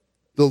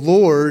The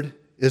Lord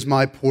is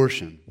my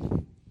portion.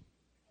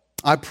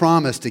 I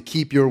promise to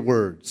keep your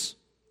words.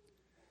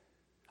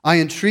 I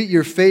entreat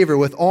your favor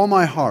with all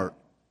my heart.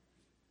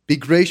 Be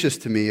gracious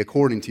to me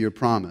according to your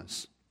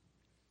promise.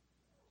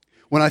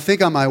 When I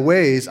think on my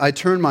ways, I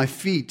turn my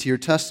feet to your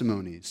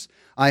testimonies.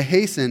 I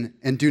hasten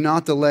and do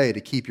not delay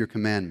to keep your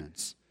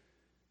commandments.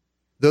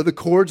 Though the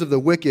cords of the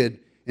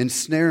wicked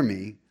ensnare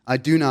me, I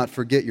do not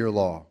forget your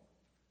law.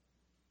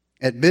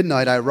 At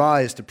midnight I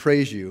rise to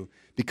praise you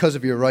because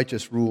of your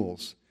righteous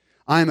rules.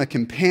 I am a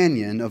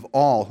companion of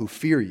all who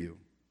fear you,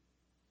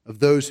 of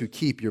those who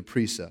keep your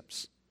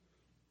precepts.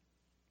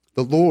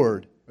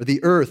 The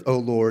earth, O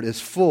Lord,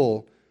 is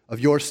full of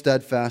your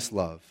steadfast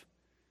love.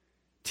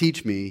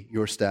 Teach me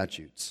your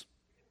statutes.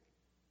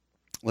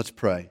 Let's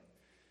pray.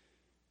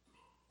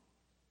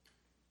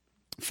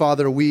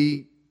 Father,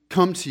 we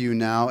come to you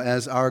now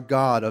as our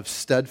God of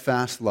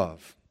steadfast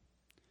love,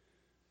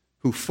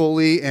 who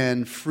fully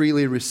and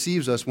freely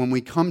receives us when we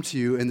come to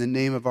you in the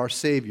name of our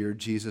Savior,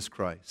 Jesus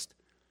Christ.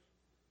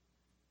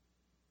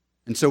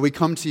 And so we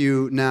come to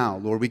you now,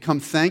 Lord. We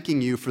come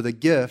thanking you for the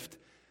gift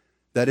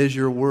that is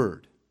your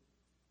word.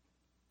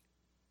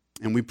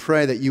 And we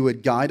pray that you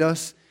would guide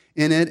us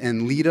in it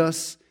and lead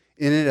us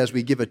in it as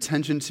we give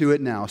attention to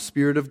it now.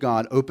 Spirit of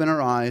God, open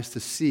our eyes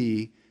to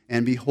see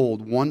and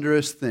behold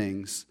wondrous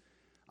things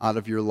out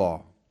of your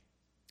law.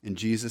 In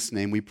Jesus'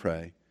 name we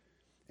pray.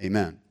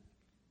 Amen.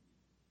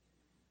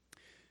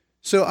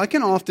 So I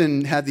can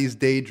often have these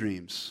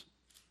daydreams.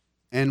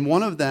 And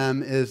one of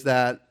them is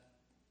that,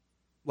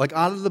 like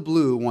out of the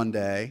blue one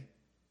day,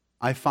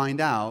 I find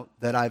out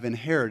that I've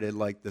inherited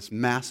like this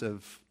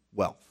massive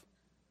wealth.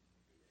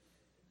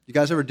 You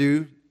guys ever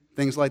do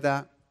things like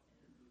that?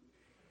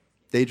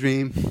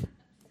 Daydream?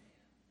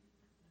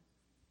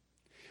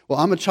 Well,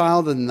 I'm a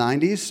child of the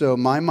 90s, so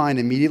my mind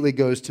immediately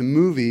goes to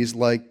movies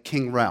like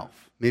King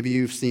Ralph. Maybe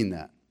you've seen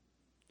that.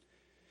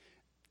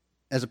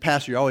 As a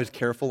pastor, you're always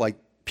careful. Like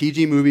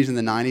PG movies in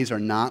the 90s are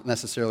not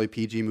necessarily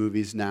PG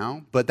movies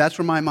now, but that's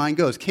where my mind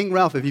goes. King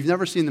Ralph, if you've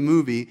never seen the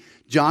movie,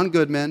 John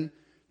Goodman,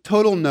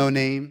 total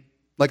no-name,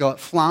 like a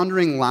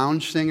floundering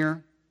lounge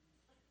singer,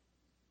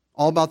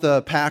 all about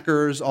the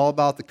Packers, all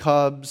about the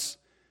Cubs,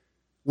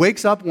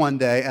 wakes up one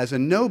day as a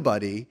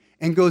nobody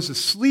and goes to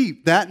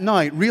sleep that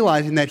night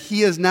realizing that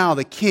he is now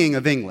the king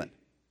of England.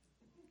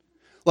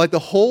 Like the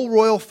whole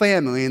royal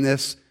family in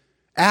this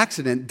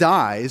accident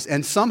dies,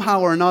 and somehow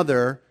or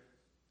another,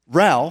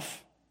 Ralph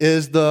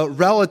is the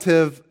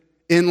relative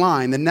in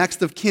line, the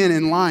next of kin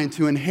in line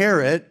to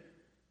inherit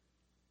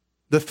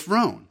the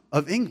throne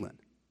of England.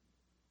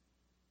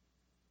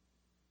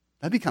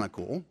 That'd be kind of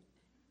cool.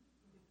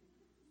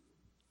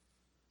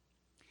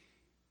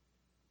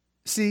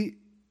 See,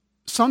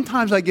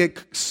 sometimes I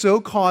get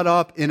so caught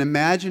up in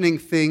imagining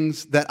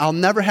things that I'll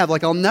never have.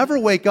 Like I'll never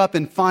wake up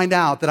and find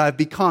out that I've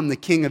become the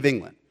king of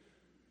England.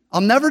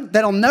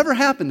 That'll never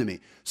happen to me.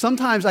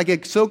 Sometimes I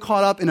get so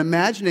caught up in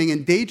imagining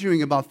and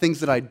daydreaming about things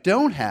that I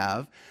don't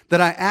have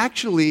that I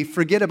actually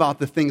forget about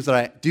the things that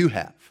I do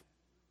have.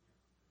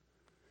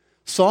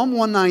 Psalm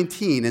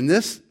 119, in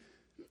this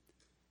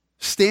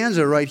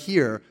stanza right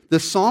here, the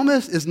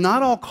psalmist is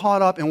not all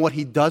caught up in what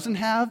he doesn't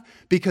have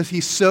because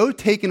he's so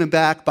taken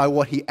aback by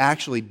what he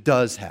actually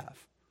does have.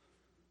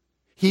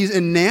 He's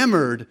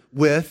enamored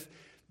with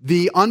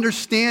the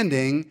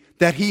understanding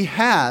that he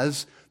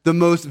has the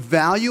most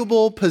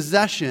valuable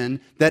possession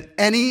that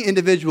any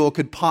individual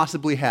could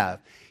possibly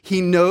have.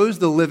 He knows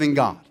the living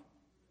God.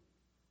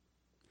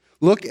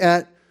 Look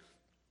at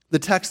the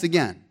text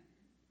again.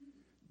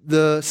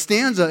 The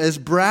stanza is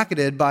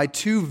bracketed by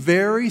two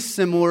very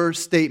similar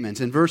statements.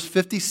 In verse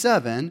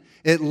 57,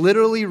 it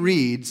literally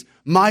reads,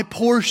 "My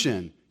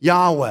portion,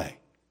 Yahweh."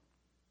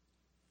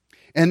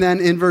 And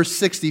then in verse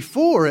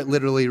 64, it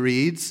literally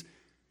reads,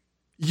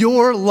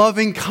 "Your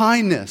loving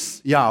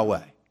kindness,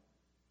 Yahweh."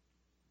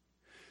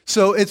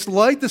 So it's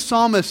like the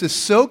psalmist is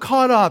so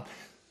caught up,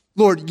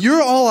 Lord,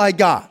 you're all I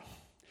got.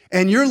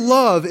 And your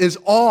love is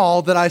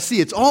all that I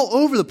see. It's all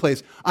over the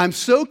place. I'm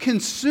so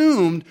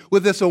consumed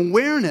with this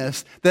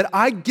awareness that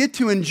I get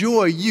to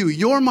enjoy you.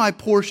 You're my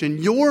portion.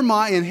 You're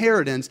my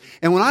inheritance.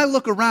 And when I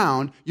look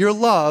around, your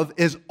love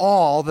is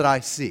all that I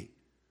see.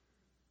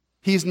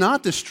 He's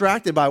not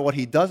distracted by what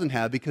he doesn't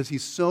have because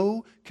he's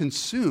so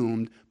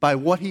consumed by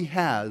what he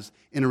has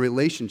in a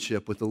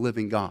relationship with the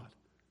living God.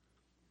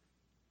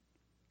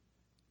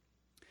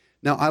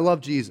 Now, I love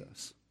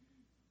Jesus.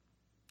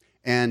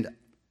 And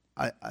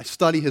I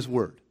study his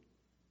word.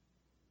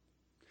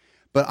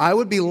 But I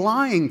would be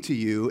lying to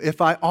you if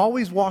I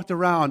always walked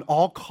around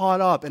all caught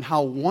up in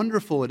how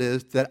wonderful it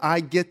is that I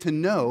get to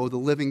know the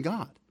living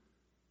God.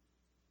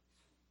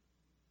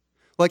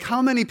 Like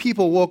how many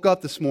people woke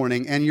up this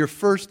morning and your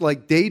first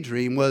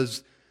daydream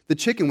was the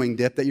chicken wing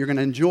dip that you're going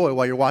to enjoy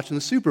while you're watching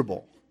the Super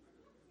Bowl?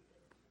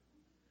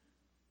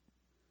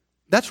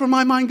 That's where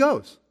my mind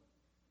goes.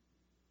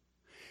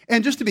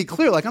 And just to be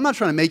clear, I'm not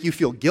trying to make you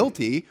feel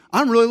guilty.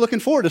 I'm really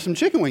looking forward to some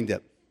chicken wing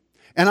dip.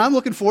 And I'm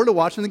looking forward to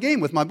watching the game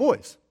with my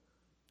boys.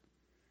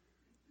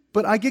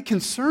 But I get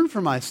concerned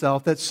for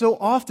myself that so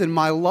often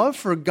my love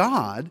for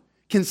God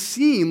can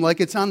seem like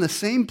it's on the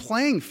same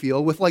playing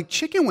field with like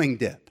chicken wing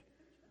dip.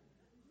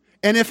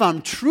 And if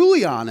I'm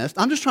truly honest,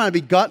 I'm just trying to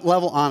be gut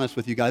level honest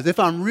with you guys. If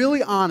I'm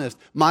really honest,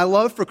 my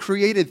love for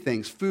created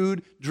things,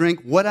 food,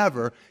 drink,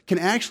 whatever, can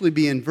actually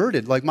be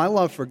inverted. Like my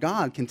love for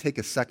God can take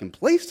a second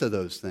place to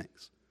those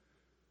things.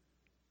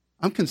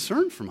 I'm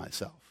concerned for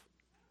myself.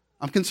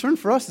 I'm concerned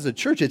for us as a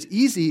church. It's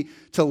easy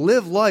to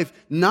live life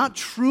not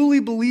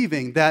truly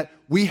believing that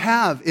we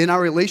have in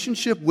our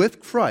relationship with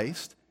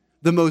Christ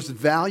the most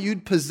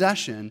valued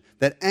possession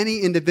that any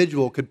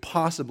individual could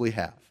possibly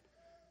have.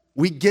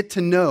 We get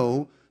to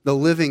know the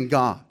living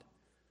God.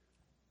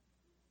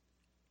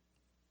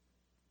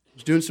 I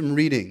was doing some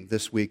reading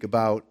this week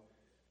about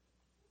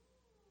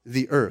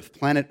the Earth,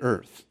 planet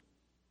Earth.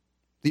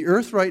 The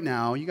Earth right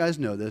now, you guys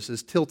know this,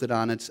 is tilted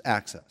on its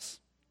axis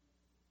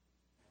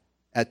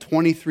at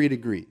 23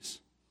 degrees.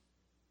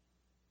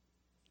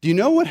 Do you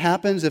know what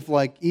happens if,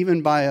 like,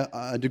 even by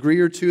a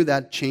degree or two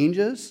that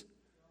changes?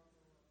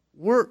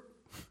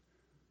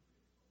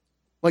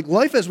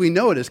 Life as we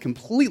know it is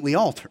completely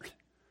altered.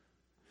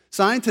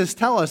 Scientists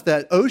tell us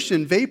that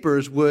ocean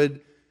vapors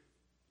would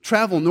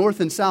travel north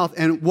and south,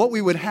 and what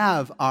we would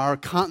have are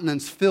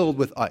continents filled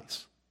with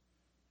ice.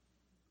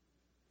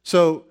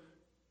 So,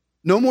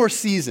 no more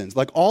seasons.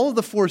 Like, all of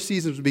the 4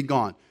 seasons would be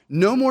gone.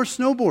 No more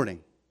snowboarding.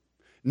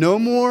 No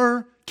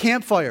more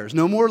campfires.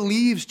 No more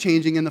leaves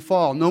changing in the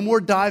fall. No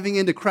more diving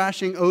into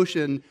crashing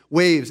ocean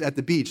waves at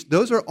the beach.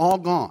 Those are all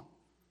gone.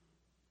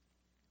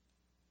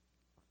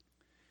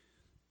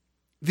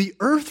 The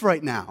Earth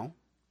right now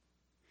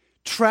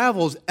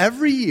travels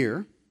every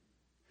year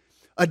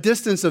a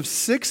distance of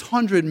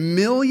 600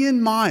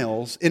 million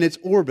miles in its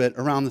orbit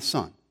around the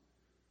sun.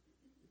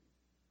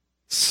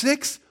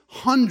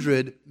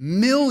 600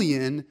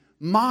 million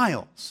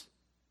miles.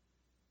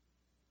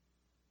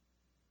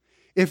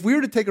 If we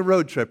were to take a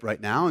road trip right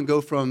now and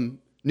go from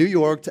New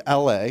York to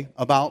LA,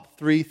 about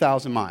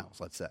 3,000 miles,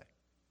 let's say,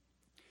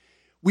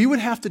 we would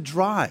have to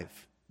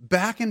drive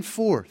back and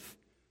forth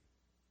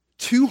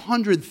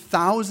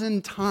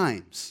 200,000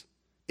 times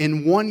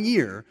in 1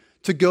 year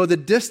to go the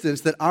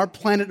distance that our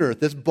planet Earth,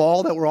 this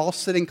ball that we're all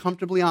sitting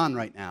comfortably on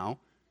right now,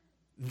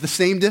 the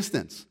same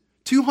distance,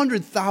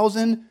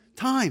 200,000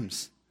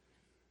 times.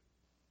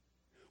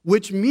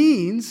 Which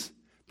means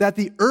that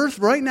the Earth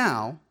right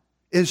now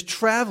is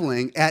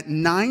traveling at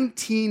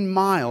 19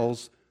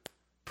 miles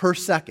per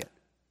second.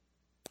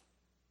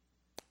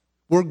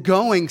 We're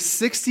going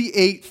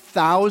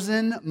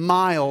 68,000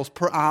 miles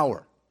per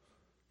hour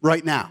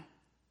right now.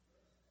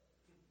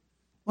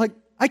 Like,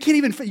 I can't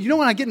even, you know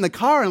when I get in the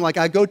car and like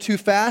I go too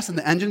fast and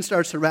the engine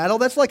starts to rattle?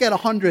 That's like at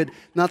 100,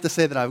 not to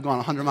say that I've gone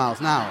 100 miles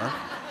an hour.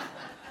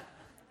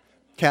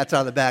 Cat's out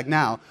of the bag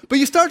now. But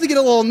you start to get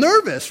a little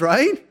nervous,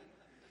 right?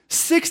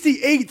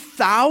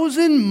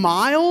 68,000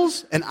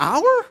 miles an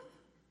hour?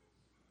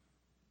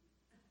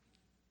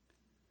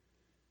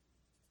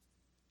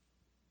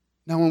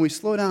 Now, when we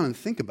slow down and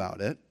think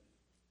about it,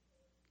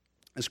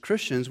 as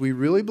Christians, we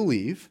really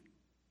believe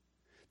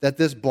that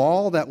this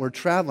ball that we're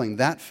traveling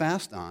that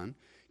fast on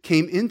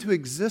came into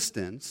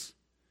existence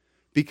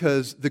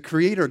because the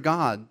Creator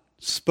God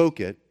spoke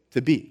it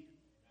to be.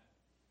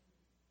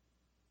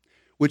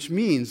 Which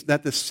means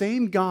that the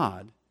same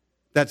God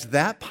that's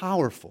that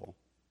powerful,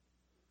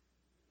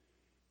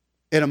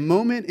 at a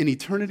moment in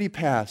eternity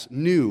past,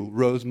 knew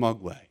Rose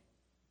Mugway.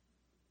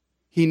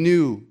 He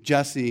knew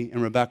Jesse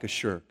and Rebecca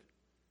Shirk.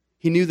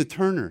 He knew the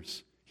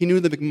Turners. He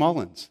knew the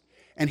McMullins.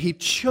 And he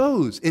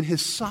chose in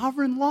his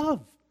sovereign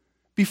love,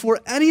 before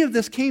any of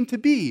this came to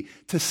be,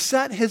 to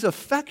set his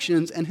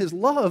affections and his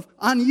love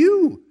on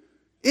you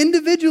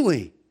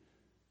individually.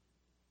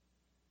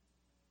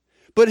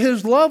 But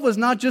his love was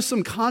not just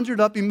some conjured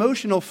up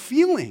emotional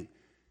feeling.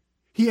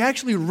 He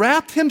actually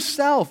wrapped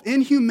himself in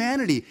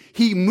humanity.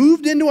 He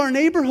moved into our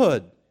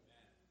neighborhood.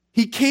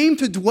 He came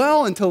to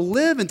dwell and to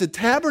live and to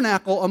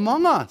tabernacle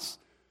among us.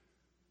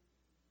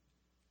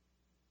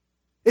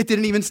 It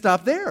didn't even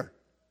stop there.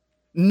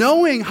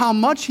 Knowing how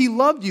much he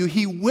loved you,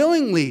 he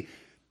willingly,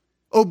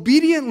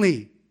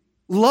 obediently,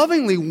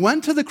 lovingly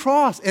went to the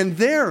cross, and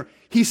there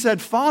he said,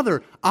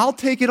 Father, I'll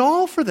take it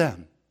all for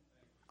them.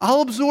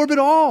 I'll absorb it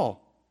all.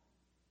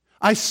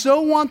 I so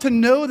want to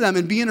know them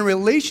and be in a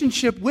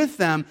relationship with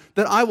them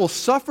that I will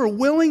suffer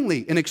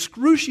willingly an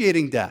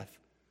excruciating death.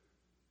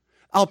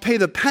 I'll pay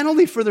the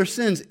penalty for their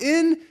sins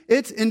in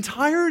its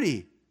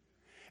entirety.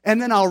 And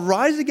then I'll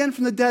rise again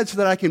from the dead so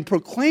that I can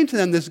proclaim to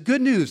them this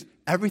good news.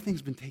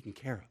 Everything's been taken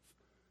care of.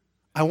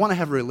 I want to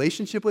have a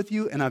relationship with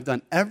you, and I've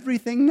done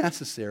everything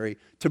necessary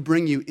to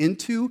bring you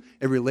into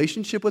a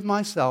relationship with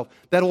myself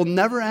that will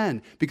never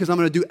end, because I'm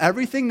going to do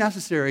everything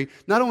necessary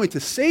not only to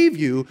save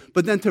you,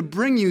 but then to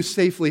bring you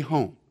safely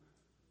home.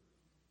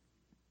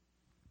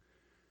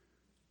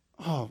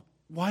 Oh,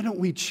 why don't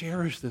we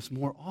cherish this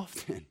more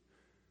often?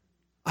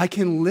 I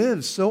can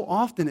live so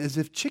often as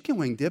if chicken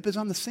wing dip is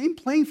on the same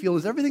playing field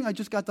as everything I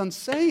just got done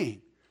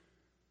saying.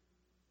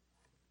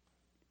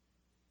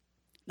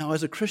 Now,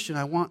 as a Christian,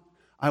 I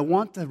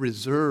want to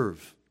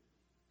reserve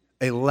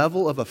a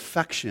level of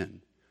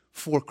affection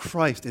for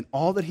Christ and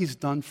all that he's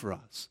done for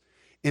us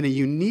in a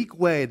unique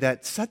way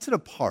that sets it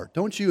apart,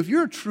 don't you? If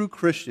you're a true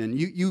Christian,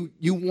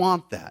 you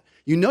want that.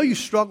 You know you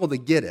struggle to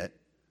get it,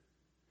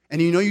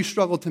 and you know you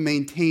struggle to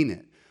maintain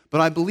it. But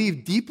I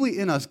believe deeply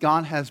in us,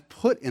 God has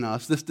put in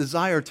us this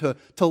desire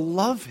to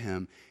love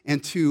him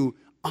and to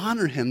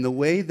honor him the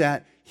way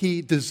that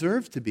he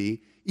deserves to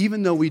be,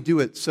 even though we do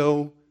it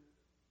so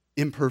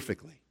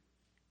imperfectly.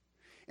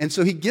 And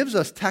so he gives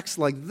us texts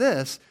like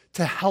this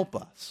to help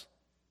us.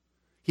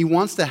 He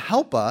wants to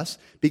help us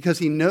because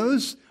he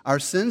knows our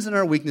sins and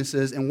our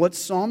weaknesses. And what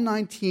Psalm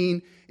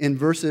 19 in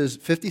verses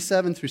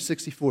 57 through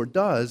 64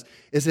 does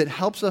is it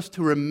helps us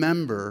to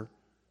remember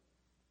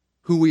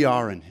who we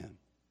are in him.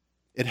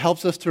 It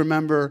helps us to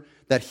remember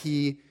that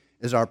he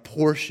is our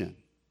portion.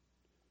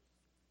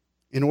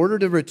 In order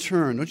to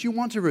return, don't you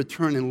want to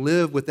return and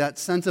live with that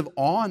sense of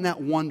awe and that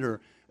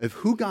wonder of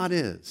who God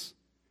is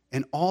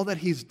and all that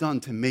he's done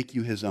to make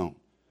you his own?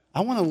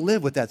 I want to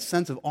live with that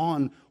sense of awe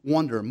and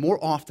wonder more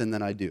often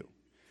than I do.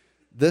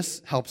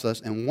 This helps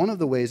us, and one of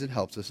the ways it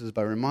helps us is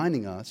by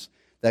reminding us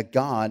that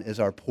God is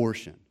our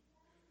portion.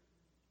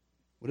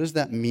 What does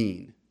that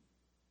mean?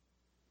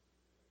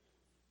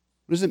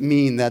 What does it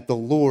mean that the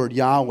Lord,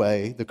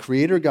 Yahweh, the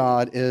Creator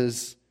God,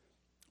 is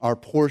our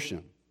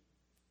portion?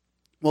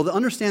 Well, to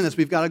understand this,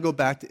 we've got to go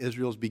back to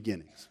Israel's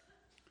beginnings.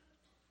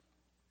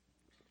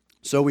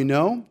 So we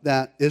know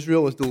that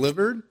Israel was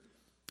delivered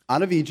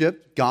out of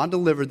Egypt. God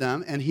delivered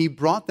them, and he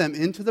brought them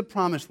into the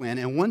promised land.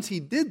 And once he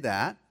did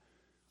that,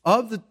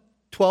 of the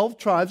 12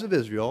 tribes of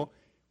Israel,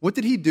 what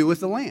did he do with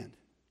the land?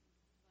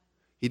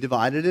 He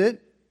divided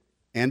it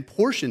and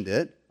portioned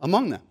it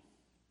among them.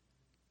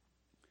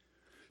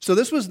 So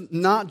this was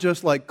not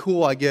just like,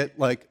 cool, I get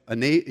like a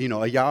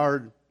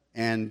yard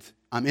and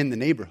I'm in the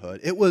neighborhood.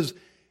 It was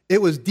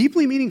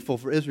deeply meaningful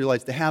for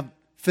Israelites to have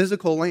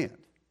physical land,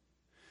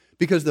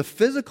 because the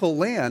physical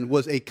land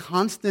was a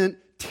constant,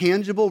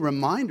 tangible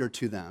reminder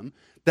to them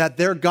that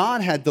their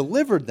God had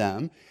delivered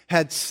them,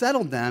 had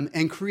settled them,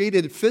 and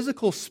created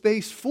physical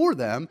space for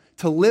them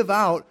to live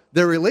out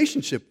their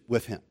relationship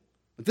with him.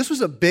 This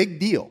was a big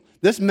deal.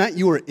 This meant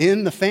you were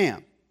in the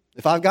fam.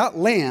 If I've got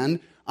land,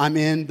 I'm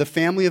in the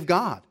family of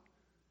God,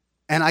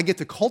 and I get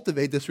to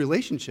cultivate this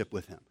relationship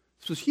with him.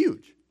 This was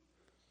huge.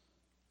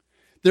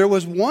 There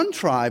was one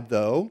tribe,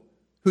 though,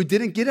 who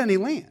didn't get any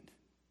land.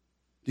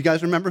 Do you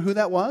guys remember who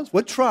that was?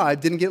 What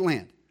tribe didn't get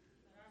land?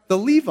 The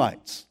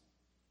Levites.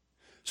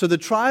 So the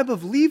tribe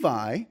of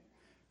Levi,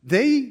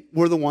 they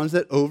were the ones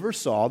that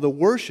oversaw the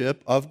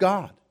worship of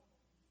God.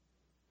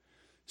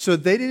 So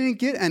they didn't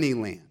get any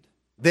land.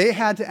 They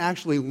had to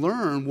actually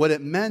learn what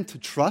it meant to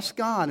trust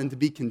God and to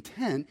be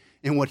content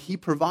in what he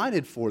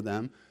provided for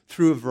them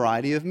through a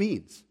variety of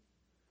means.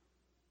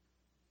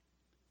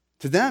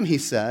 To them, he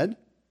said,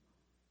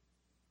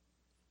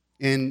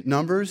 in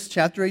Numbers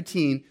chapter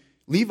 18,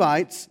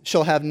 Levites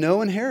shall have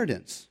no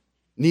inheritance,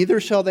 neither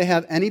shall they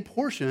have any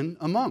portion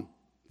among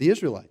the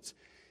Israelites.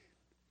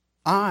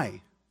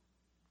 I,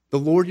 the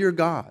Lord your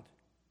God,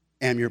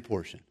 am your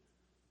portion.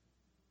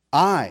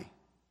 I,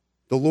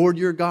 the Lord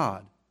your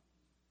God,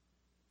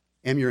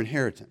 am your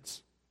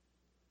inheritance.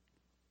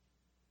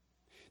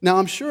 Now,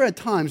 I'm sure at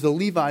times the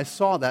Levites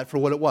saw that for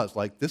what it was.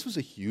 Like, this was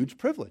a huge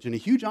privilege and a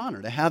huge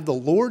honor to have the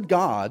Lord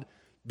God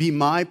be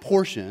my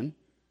portion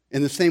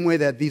in the same way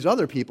that these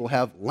other people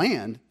have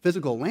land,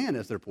 physical land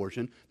as their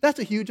portion. That's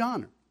a huge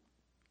honor.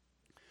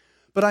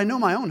 But I know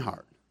my own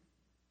heart.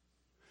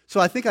 So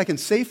I think I can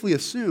safely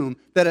assume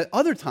that at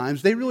other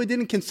times they really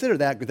didn't consider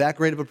that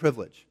great of a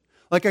privilege.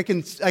 Like I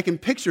can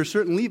picture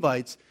certain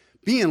Levites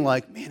being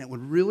like, man, it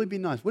would really be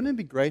nice. Wouldn't it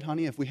be great,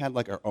 honey, if we had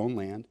like our own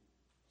land?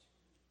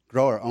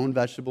 Grow our own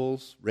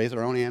vegetables, raise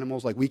our own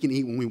animals. Like we can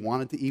eat when we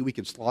wanted to eat. We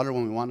can slaughter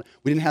when we wanted.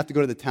 We didn't have to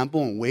go to the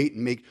temple and wait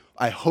and make.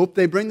 I hope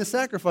they bring the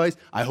sacrifice.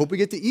 I hope we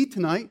get to eat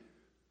tonight.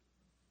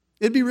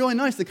 It'd be really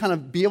nice to kind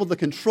of be able to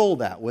control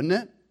that, wouldn't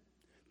it?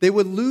 They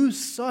would lose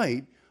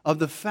sight of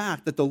the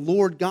fact that the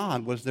Lord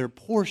God was their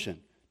portion,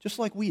 just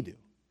like we do.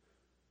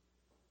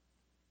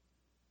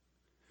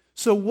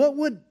 So what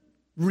would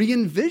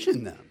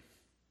re-envision them?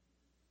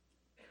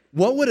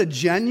 What would a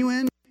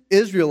genuine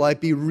Israelite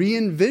be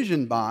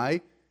re-envisioned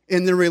by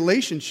in their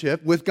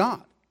relationship with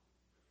God?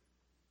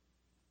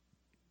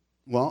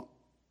 Well,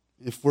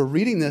 if we're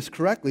reading this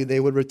correctly, they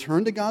would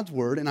return to God's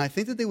word, and I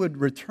think that they would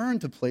return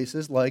to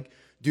places like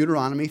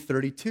Deuteronomy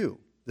 32.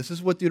 This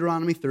is what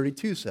Deuteronomy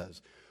 32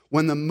 says.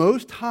 When the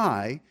Most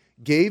High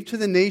gave to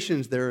the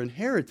nations their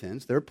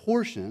inheritance, their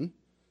portion,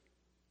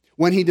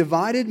 when he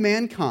divided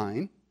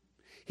mankind,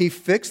 he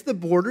fixed the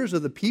borders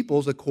of the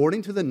peoples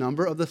according to the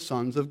number of the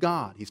sons of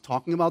God. He's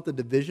talking about the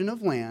division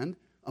of land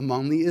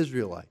among the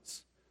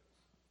Israelites.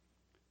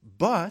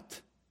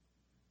 But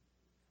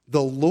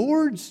the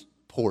Lord's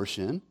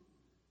portion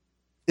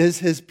is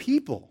his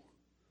people.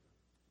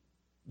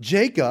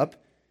 Jacob,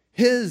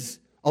 his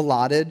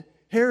allotted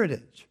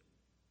heritage.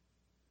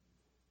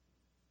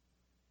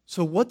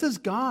 So what does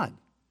God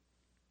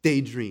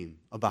daydream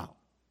about?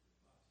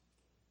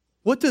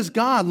 What does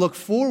God look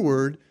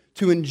forward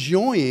to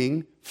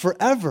enjoying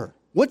forever?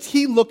 What's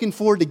he looking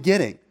forward to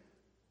getting?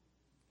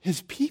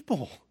 His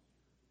people.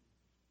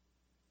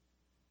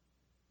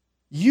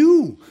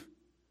 You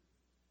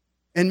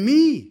and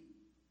me.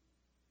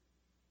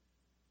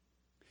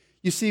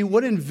 You see,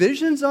 what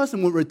envisions us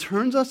and what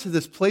returns us to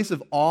this place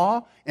of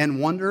awe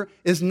and wonder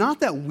is not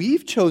that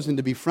we've chosen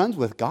to be friends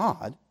with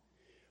God,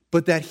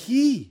 but that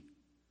He,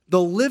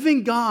 the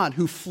living God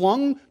who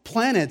flung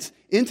planets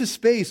into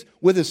space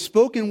with His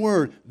spoken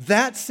word,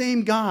 that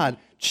same God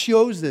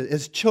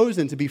has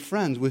chosen to be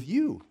friends with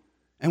you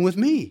and with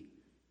me.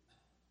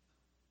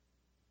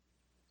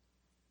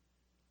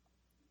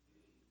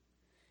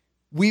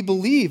 We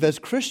believe as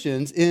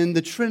Christians in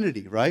the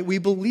Trinity, right? We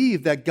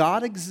believe that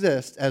God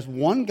exists as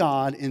one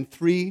God in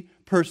three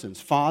persons,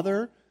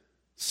 Father,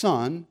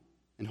 Son,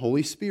 and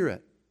Holy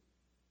Spirit.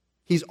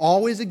 He's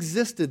always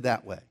existed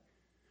that way,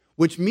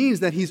 which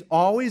means that He's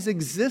always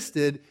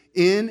existed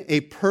in a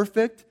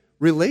perfect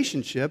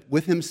relationship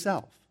with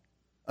Himself,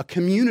 a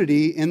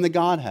community in the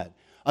Godhead,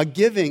 a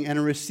giving and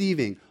a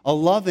receiving, a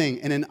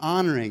loving and an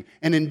honoring,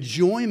 an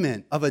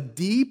enjoyment of a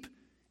deep,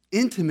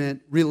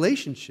 intimate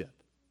relationship.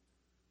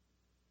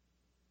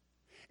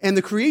 And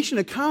the creation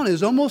account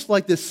is almost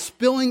like this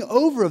spilling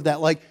over of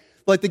that, like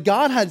the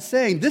Godhead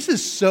saying, this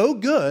is so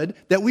good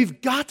that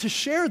we've got to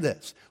share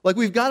this. Like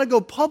we've got to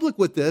go public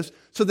with this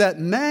so that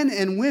men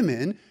and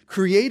women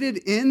created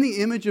in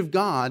the image of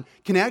God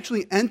can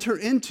actually enter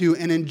into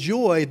and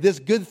enjoy this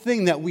good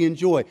thing that we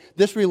enjoy,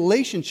 this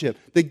relationship,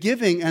 the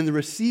giving and the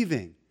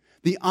receiving,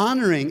 the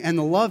honoring and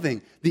the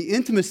loving, the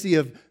intimacy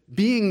of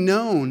being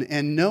known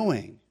and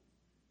knowing.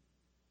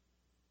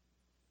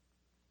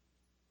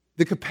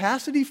 The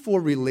capacity for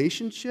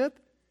relationship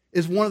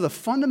is one of the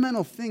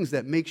fundamental things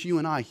that makes you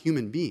and I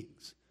human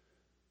beings.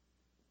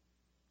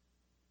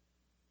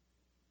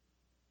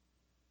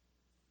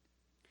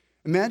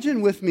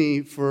 Imagine with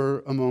me for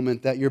a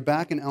moment that you're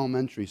back in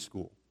elementary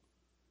school.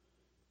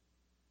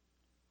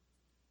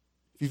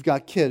 If you've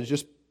got kids,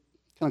 just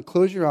kind of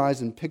close your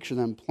eyes and picture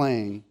them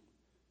playing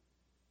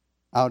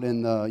out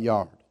in the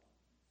yard.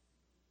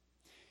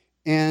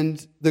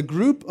 And the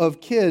group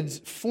of kids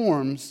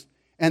forms,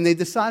 and they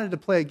decided to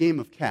play a game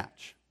of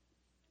catch.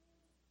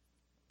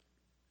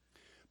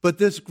 But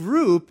this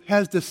group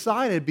has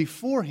decided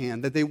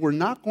beforehand that they were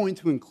not going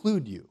to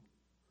include you.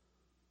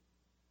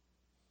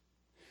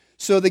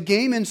 So the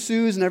game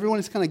ensues, and everyone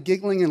is kind of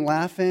giggling and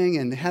laughing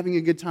and having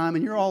a good time,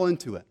 and you're all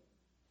into it.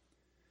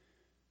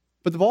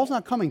 But the ball's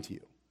not coming to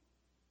you.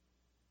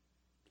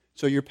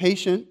 So you're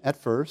patient at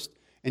first,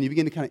 and you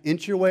begin to kind of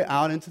inch your way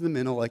out into the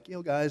middle, like,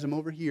 yo, guys, I'm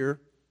over here.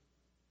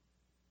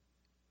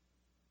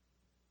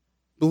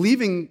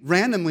 Believing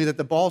randomly that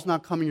the ball's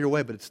not coming your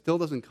way, but it still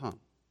doesn't come.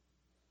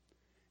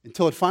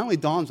 Until it finally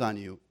dawns on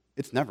you,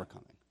 it's never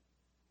coming.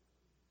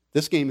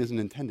 This game isn't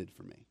intended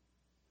for me.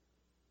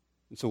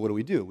 And so what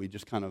do? We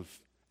just kind of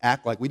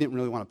act like we didn't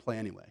really want to play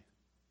anyway.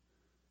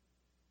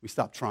 We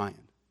stop trying.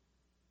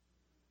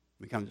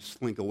 We kind of just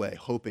slink away,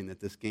 hoping that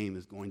this game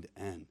is going to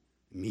end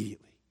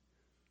immediately.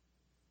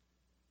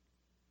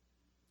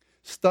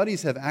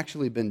 Studies have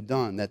actually been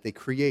done that they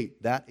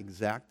create that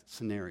exact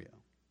scenario.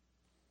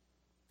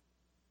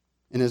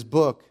 In his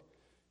book,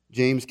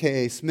 James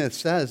K.A. Smith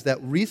says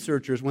that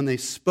researchers, when they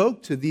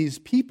spoke to these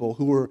people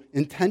who were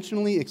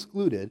intentionally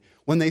excluded,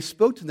 when they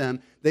spoke to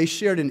them, they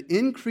shared an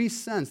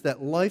increased sense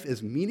that life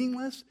is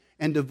meaningless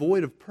and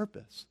devoid of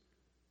purpose.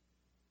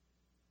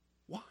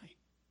 Why?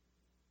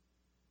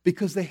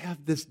 Because they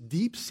have this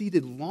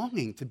deep-seated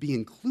longing to be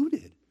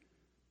included,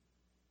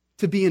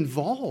 to be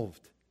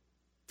involved,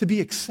 to be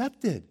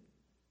accepted.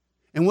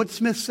 And what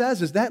Smith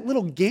says is that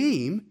little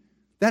game,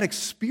 that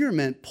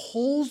experiment,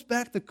 pulls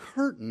back the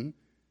curtain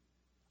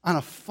on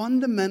a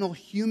fundamental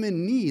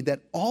human need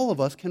that all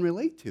of us can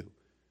relate to.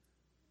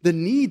 The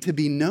need to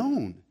be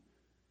known.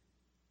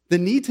 The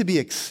need to be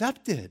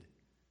accepted.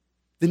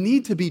 The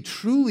need to be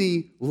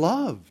truly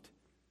loved.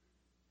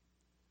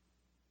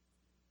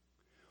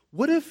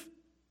 What if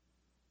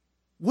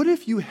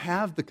you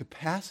have the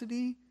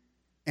capacity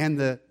and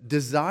the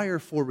desire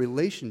for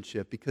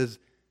relationship because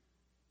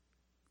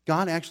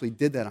God actually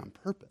did that on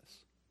purpose?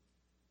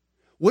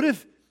 What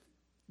if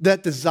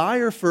that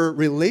desire for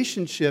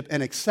relationship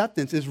and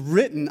acceptance is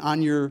written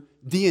on your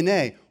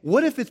DNA?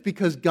 What if it's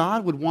because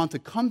God would want to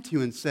come to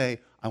you and say,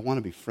 I want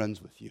to be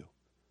friends with you?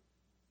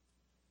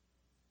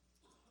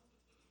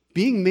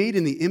 Being made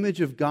in the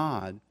image of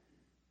God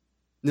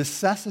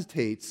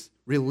necessitates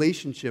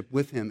relationship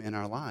with Him in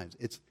our lives.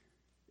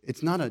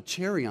 It's not a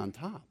cherry on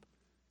top.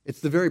 It's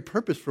the very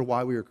purpose for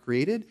why we were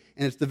created,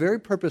 and it's the very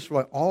purpose for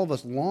why all of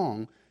us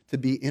long to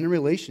be in a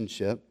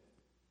relationship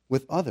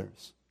with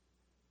others.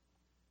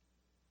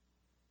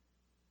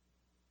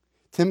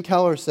 Tim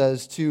Keller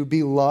says, to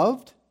be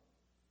loved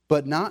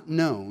but not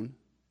known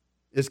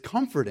is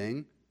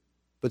comforting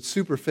but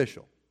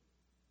superficial.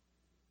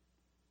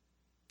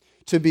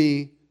 To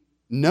be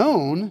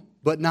known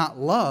but not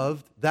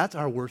loved, that's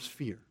our worst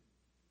fear,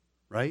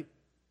 right?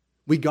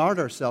 We guard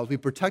ourselves, we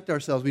protect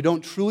ourselves, we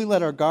don't truly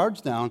let our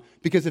guards down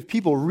because if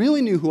people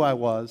really knew who I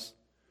was,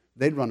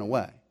 they'd run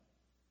away.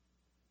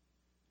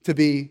 To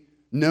be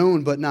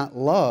known but not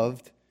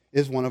loved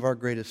is one of our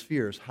greatest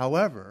fears.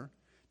 However,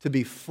 to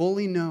be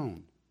fully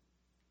known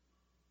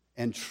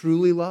and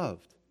truly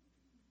loved,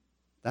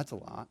 that's a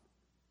lot,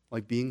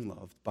 like being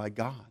loved by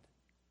God.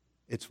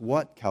 It's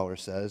what, Keller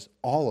says,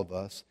 all of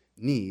us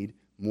need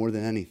more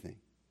than anything.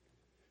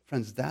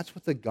 Friends, that's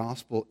what the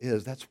gospel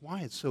is. That's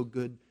why it's so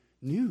good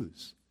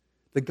news.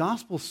 The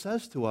gospel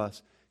says to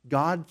us,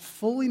 God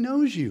fully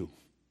knows you.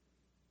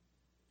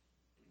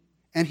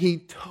 And he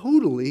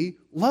totally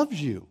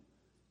loves you.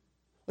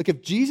 Like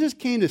if Jesus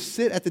came to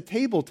sit at the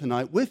table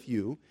tonight with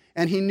you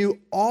and he knew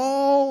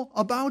all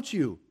about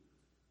you,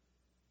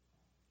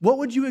 what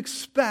would you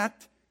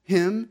expect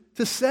him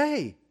to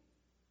say?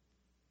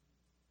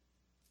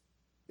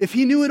 If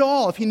he knew it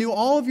all, if he knew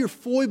all of your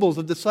foibles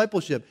of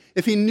discipleship,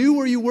 if he knew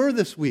where you were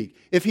this week,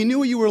 if he knew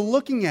what you were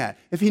looking at,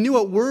 if he knew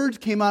what words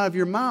came out of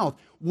your mouth,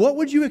 what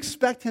would you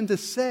expect him to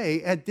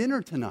say at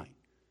dinner tonight?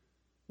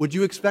 Would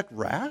you expect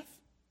wrath?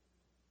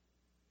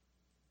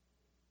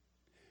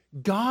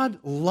 God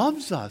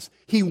loves us.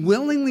 He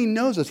willingly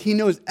knows us. He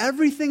knows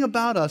everything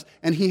about us,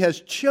 and he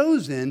has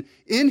chosen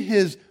in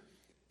his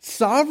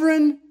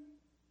sovereign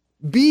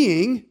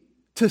being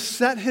to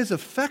set his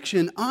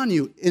affection on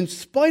you in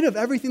spite of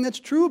everything that's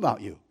true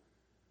about you.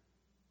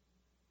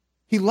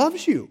 He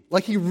loves you,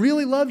 like he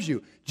really loves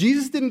you.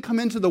 Jesus didn't come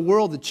into the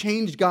world to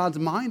change God's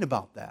mind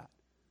about that.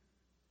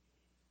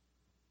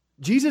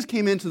 Jesus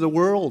came into the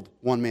world,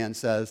 one man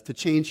says, to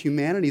change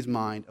humanity's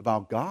mind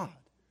about God.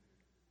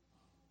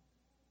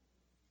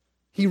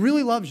 He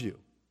really loves you.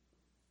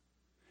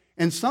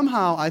 And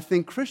somehow I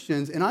think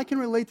Christians, and I can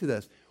relate to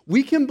this,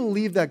 we can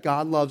believe that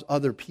God loves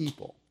other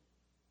people.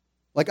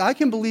 Like I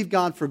can believe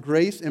God for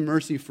grace and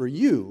mercy for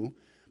you,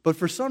 but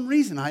for some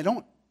reason I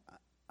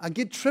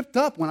get tripped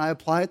up when I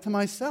apply it to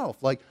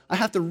myself. Like I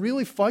have to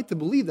really fight to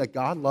believe that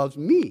God loves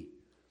me.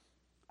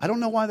 I don't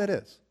know why that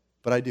is,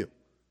 but I do.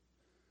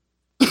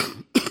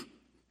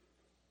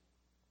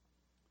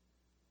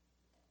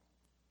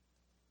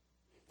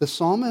 The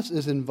psalmist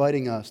is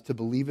inviting us to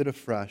believe it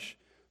afresh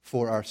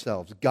for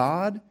ourselves.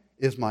 God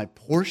is my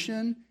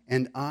portion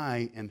and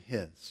I am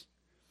his.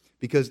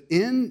 Because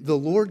in the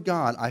Lord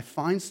God, I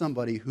find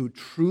somebody who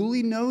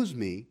truly knows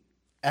me,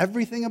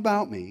 everything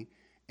about me,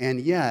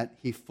 and yet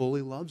he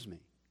fully loves me.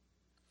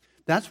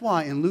 That's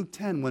why in Luke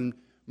 10, when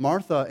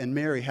Martha and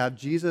Mary have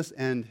Jesus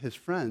and his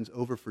friends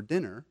over for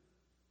dinner,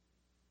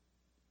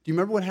 do you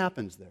remember what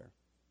happens there?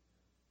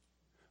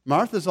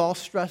 Martha's all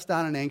stressed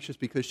out and anxious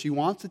because she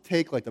wants to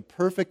take like the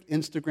perfect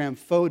Instagram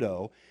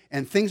photo,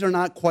 and things are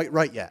not quite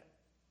right yet.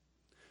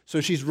 So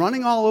she's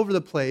running all over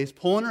the place,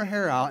 pulling her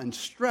hair out, and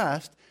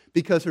stressed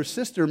because her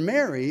sister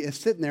Mary is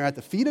sitting there at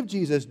the feet of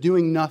Jesus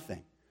doing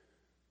nothing.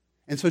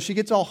 And so she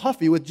gets all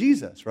huffy with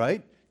Jesus,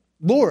 right?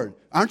 Lord,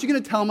 aren't you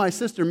going to tell my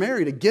sister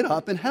Mary to get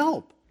up and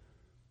help?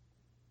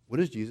 What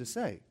does Jesus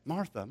say?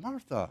 Martha,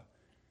 Martha,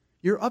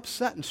 you're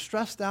upset and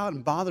stressed out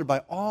and bothered by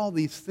all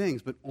these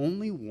things, but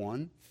only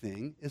one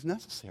thing is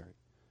necessary.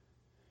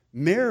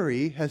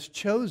 Mary has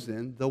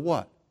chosen the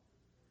what?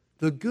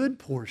 The good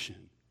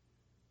portion.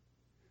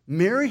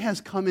 Mary has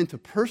come into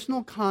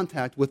personal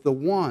contact with the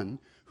one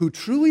who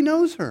truly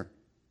knows her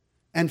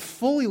and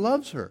fully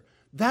loves her.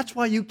 That's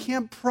why you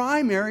can't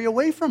pry Mary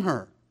away from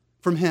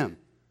him.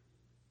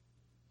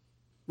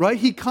 Right?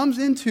 She comes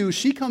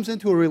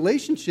into a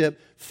relationship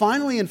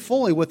finally and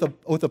fully with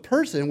a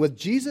person, with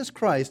Jesus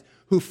Christ,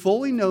 who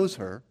fully knows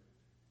her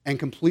and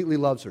completely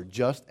loves her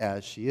just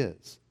as she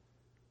is.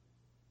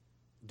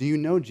 Do you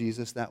know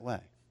Jesus that way?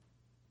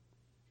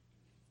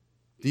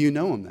 Do you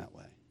know him that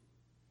way?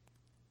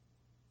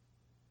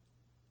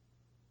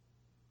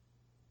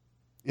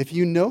 If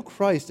you know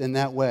Christ in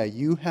that way,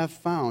 you have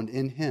found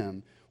in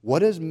him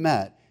what is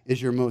met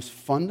is your most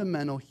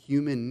fundamental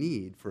human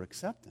need for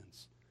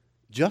acceptance,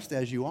 just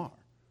as you are.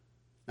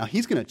 Now,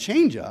 he's going to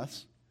change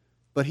us,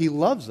 but he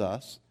loves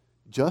us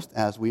just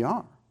as we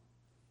are.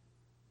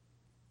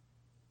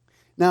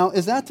 Now,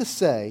 is that to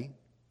say,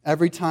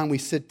 every time we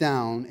sit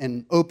down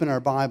and open our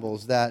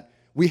Bibles, that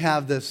we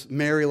have this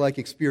Mary-like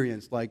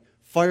experience, like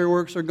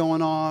fireworks are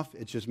going off,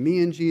 it's just me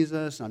and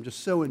Jesus, and I'm just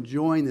so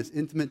enjoying this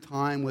intimate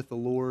time with the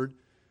Lord?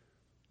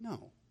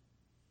 No.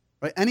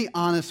 Right? Any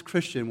honest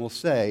Christian will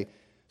say,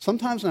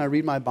 sometimes when I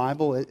read my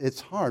Bible,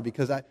 it's hard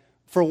because,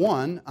 for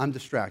one, I'm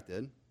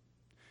distracted.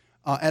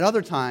 At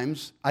other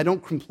times, I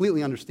don't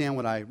completely understand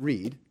what I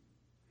read.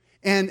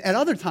 And at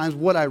other times,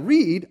 what I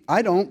read,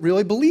 I don't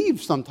really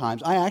believe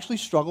sometimes. I actually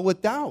struggle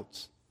with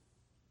doubts.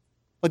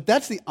 Like,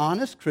 that's the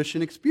honest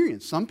Christian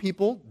experience. Some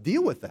people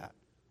deal with that.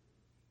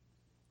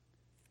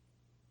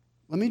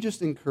 Let me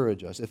just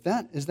encourage us. Is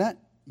that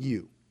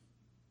you?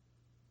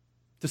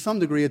 To some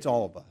degree, it's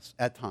all of us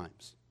at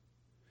times.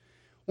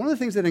 One of the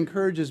things that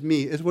encourages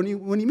me is when you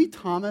meet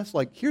Thomas,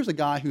 like, here's a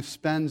guy who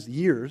spends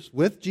years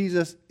with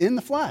Jesus in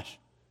the flesh,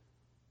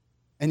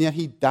 and yet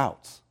he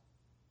doubts.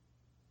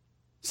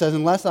 Says,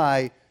 unless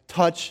I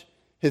touch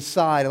his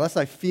side, unless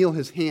I feel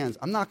his hands,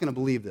 I'm not going to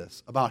believe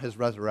this about his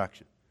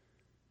resurrection.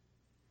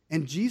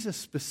 And Jesus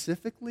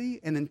specifically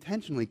and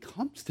intentionally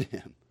comes to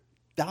him,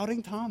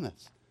 doubting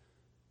Thomas,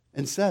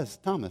 and says,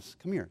 Thomas,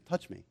 come here,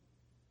 touch me.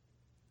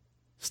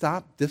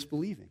 Stop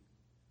disbelieving.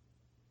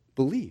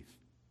 Believe.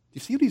 Do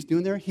you see what he's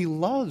doing there? He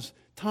loves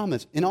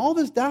Thomas in all of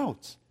his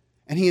doubts,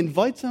 and he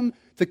invites him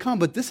to come.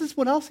 But this is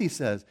what else he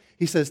says.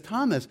 He says,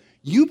 Thomas,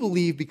 you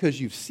believe because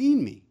you've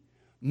seen me.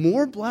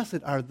 More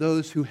blessed are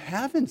those who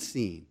haven't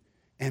seen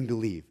and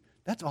believe.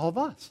 That's all of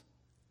us.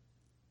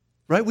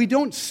 Right? We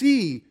don't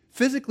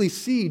physically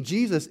see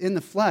Jesus in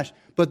the flesh,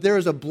 but there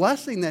is a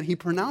blessing that he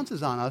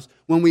pronounces on us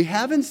when we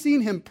haven't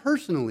seen him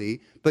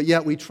personally, but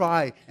yet we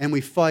try and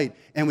we fight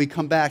and we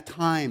come back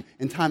time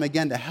and time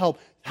again to help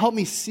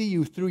me see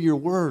you through your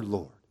word,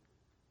 Lord.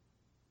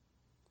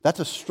 That's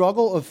a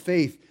struggle of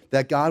faith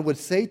that God would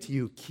say to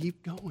you,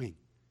 keep going.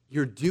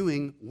 You're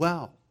doing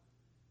well.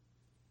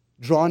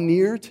 Draw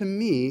near to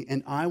me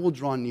and I will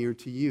draw near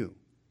to you.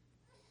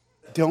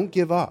 Don't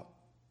give up.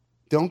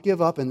 Don't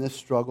give up in this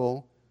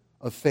struggle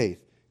of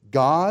faith.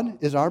 God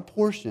is our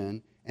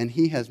portion, and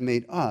he has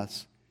made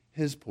us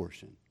his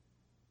portion.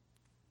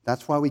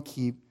 That's why we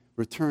keep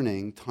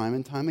returning time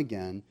and time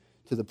again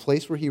to the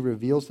place where he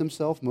reveals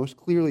himself most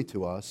clearly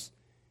to us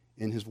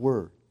in his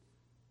word.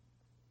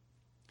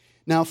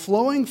 Now,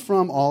 flowing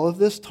from all of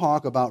this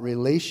talk about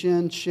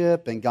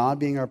relationship and God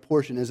being our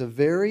portion is a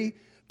very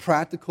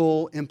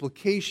practical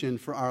implication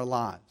for our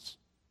lives.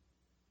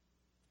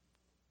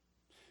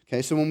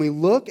 Okay, so when we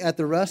look at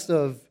the rest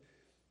of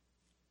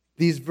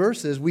these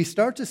verses, we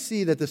start to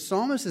see that the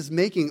psalmist is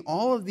making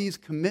all of these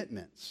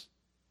commitments.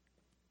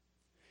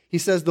 He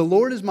says, the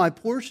Lord is my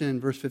portion, in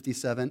verse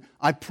 57.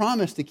 I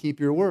promise to keep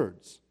your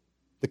words.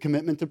 The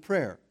commitment to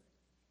prayer.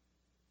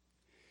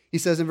 He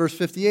says in verse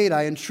 58,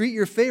 I entreat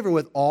your favor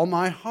with all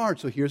my heart.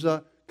 So here's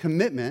a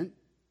commitment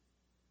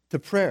to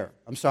prayer.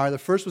 The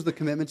first was the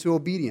commitment to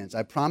obedience.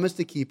 I promise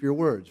to keep your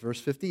words. Verse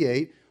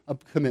 58, a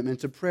commitment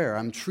to prayer.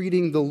 I'm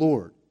treating the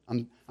Lord.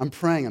 I'm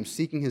praying. I'm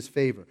seeking his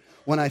favor.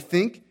 When I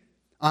think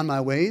on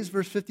my ways,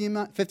 verse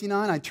 59,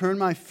 I turn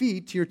my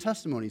feet to your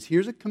testimonies.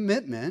 Here's a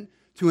commitment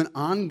to an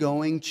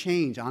ongoing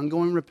change,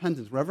 ongoing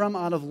repentance. Wherever I'm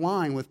out of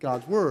line with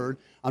God's word,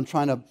 I'm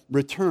trying to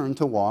return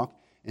to walk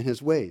in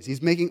his ways.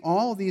 He's making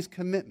all these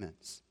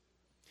commitments.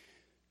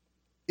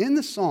 In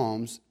the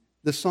Psalms,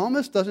 the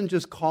psalmist doesn't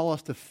just call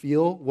us to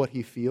feel what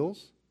he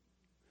feels.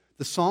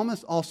 The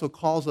psalmist also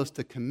calls us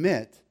to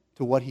commit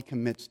to what he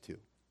commits to. Does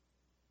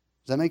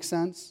that make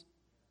sense?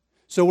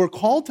 So we're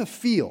called to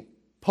feel.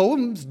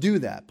 Poems do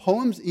that.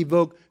 Poems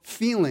evoke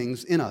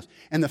feelings in us.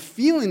 And the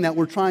feeling that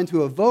we're trying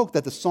to evoke,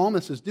 that the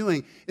psalmist is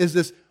doing, is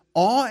this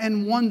awe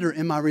and wonder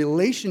in my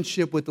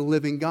relationship with the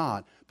living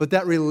God. But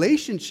that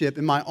relationship,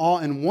 and my awe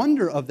and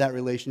wonder of that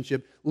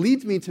relationship,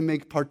 leads me to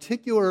make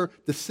particular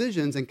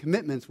decisions and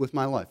commitments with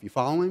my life. You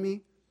following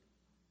me?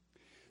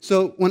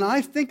 So when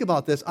I think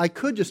about this, I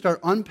could just start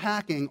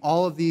unpacking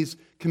all of these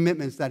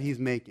commitments that he's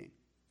making.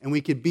 And we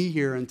could be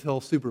here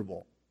until Super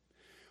Bowl.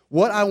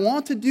 What I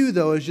want to do,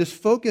 though, is just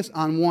focus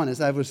on one. As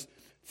I was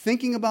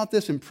thinking about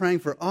this and praying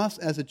for us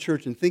as a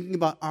church and thinking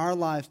about our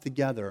lives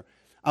together,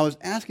 I was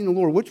asking the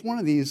Lord, which one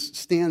of these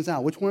stands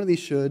out? Which one of these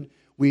should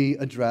we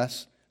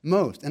address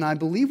most? And I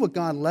believe what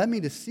God led me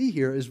to see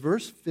here is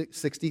verse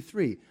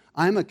 63.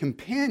 I am a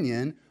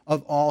companion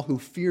of all who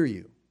fear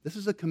you. This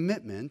is a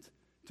commitment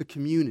to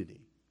community.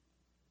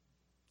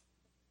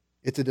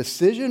 It's a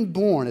decision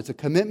born, it's a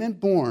commitment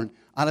born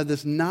out of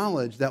this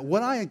knowledge that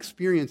what I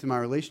experience in my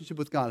relationship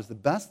with God is the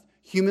best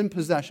human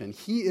possession.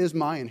 He is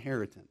my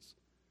inheritance.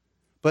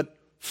 But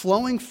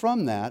flowing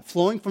from that,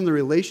 flowing from the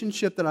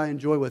relationship that I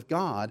enjoy with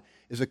God,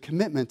 is a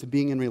commitment to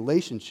being in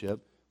relationship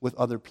with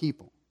other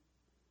people.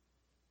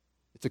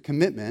 It's a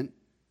commitment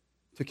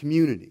to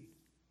community.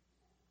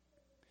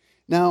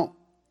 Now,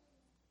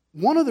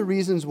 one of the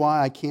reasons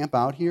why I camp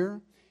out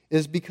here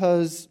is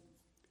because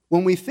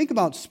when we think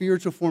about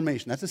spiritual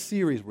formation, that's a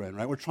series we're in,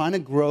 right? We're trying to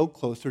grow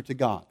closer to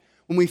God.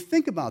 When we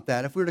think about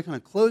that, if we were to kind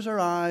of close our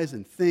eyes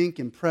and think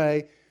and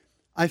pray,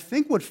 I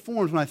think what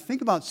forms when I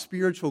think about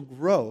spiritual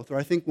growth, or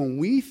I think when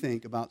we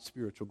think about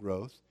spiritual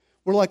growth,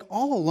 we're like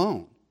all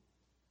alone.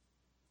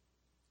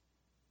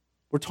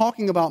 We're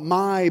talking about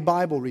my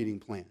Bible reading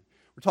plan.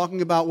 We're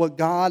talking about what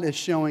God is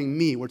showing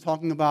me. We're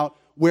talking about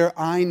where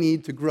I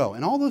need to grow.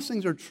 And all those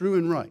things are true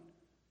and right.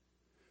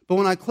 But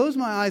when I close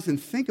my eyes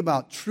and think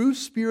about true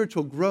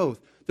spiritual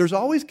growth, there's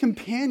always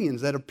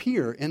companions that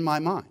appear in my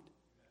mind.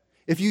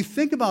 If you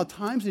think about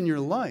times in your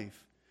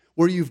life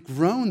where you've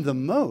grown the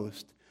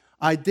most,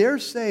 I dare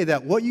say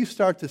that what you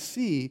start to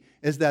see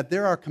is that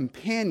there are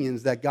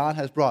companions that God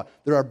has brought.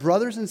 There are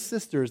brothers and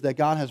sisters that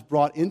God has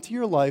brought into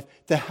your life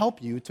to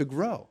help you to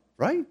grow,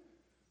 right?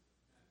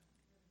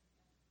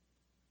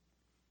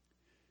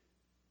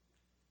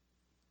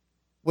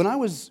 When I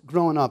was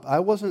growing up, I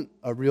wasn't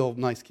a real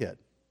nice kid.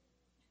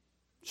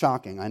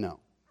 Shocking, I know.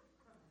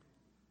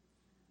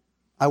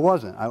 I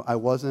wasn't. I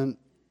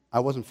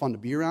wasn't fun to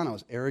be around. I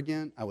was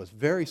arrogant. I was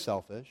very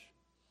selfish.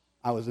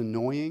 I was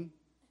annoying.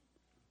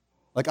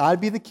 Like,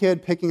 I'd be the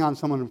kid picking on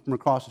someone from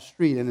across the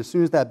street, and as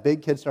soon as that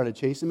big kid started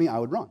chasing me, I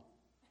would run.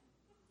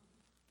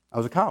 I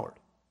was a coward.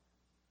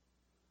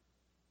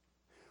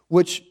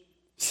 Which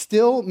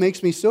still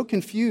makes me so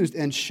confused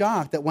and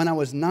shocked that when I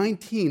was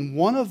 19,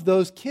 one of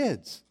those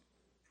kids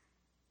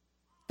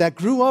that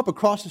grew up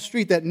across the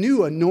street, that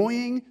knew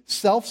annoying,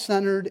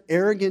 self-centered,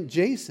 arrogant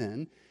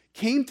Jason,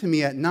 came to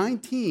me at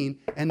 19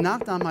 and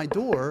knocked on my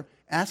door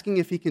asking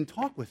if he can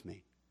talk with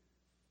me.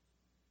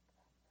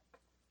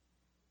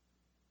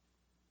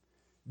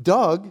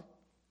 Doug,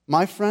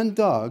 my friend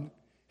Doug,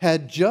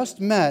 had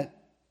just met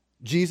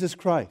Jesus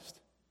Christ.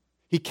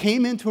 He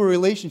came into a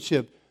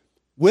relationship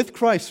with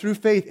Christ through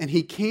faith, and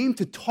he came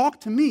to talk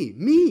to me.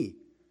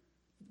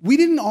 We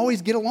didn't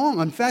always get along.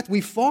 In fact, we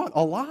fought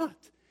a lot.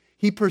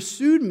 He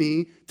pursued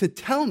me to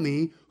tell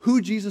me who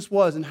Jesus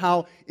was and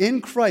how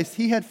in Christ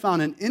he had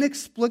found an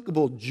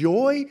inexplicable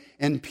joy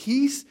and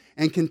peace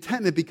and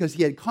contentment because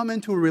he had come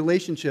into a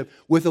relationship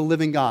with a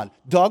living God.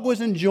 Doug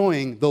was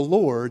enjoying the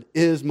Lord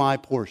is my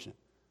portion.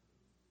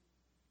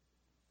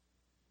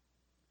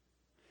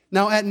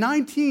 Now, at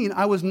 19,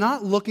 I was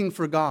not looking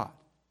for God.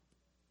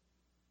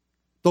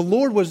 The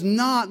Lord was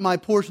not my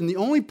portion. The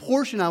only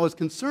portion I was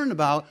concerned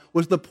about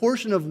was the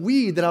portion of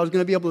weed that I was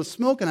going to be able to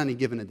smoke on any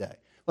given day.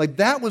 Like,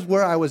 that was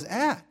where I was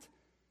at.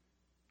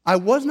 I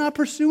was not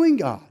pursuing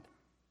God.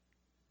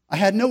 I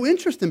had no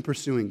interest in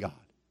pursuing God.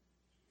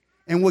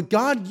 And what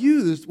God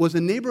used was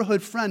a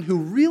neighborhood friend who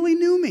really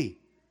knew me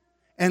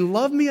and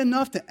loved me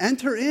enough to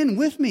enter in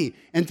with me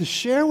and to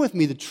share with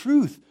me the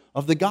truth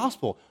of the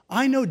gospel.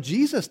 I know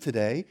Jesus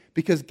today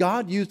because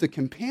God used a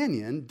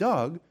companion,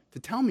 Doug, to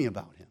tell me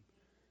about him.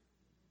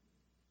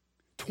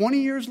 20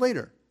 years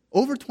later,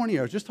 over 20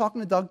 years, just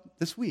talking to Doug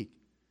this week.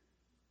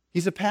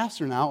 He's a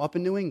pastor now up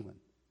in New England.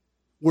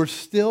 We're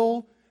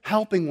still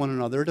helping one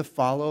another to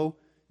follow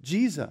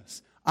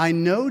Jesus. I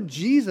know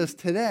Jesus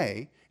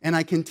today, and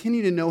I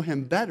continue to know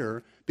him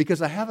better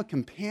because I have a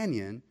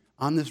companion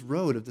on this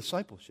road of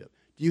discipleship.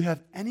 Do you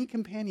have any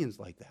companions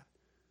like that?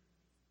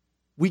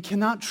 We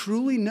cannot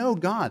truly know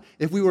God.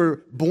 If we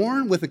were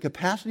born with a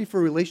capacity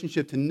for a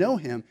relationship to know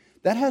him,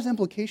 that has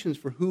implications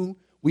for who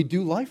we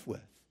do life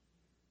with.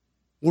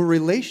 We're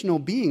relational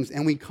beings,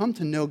 and we come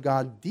to know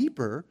God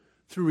deeper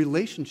through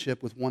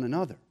relationship with one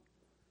another.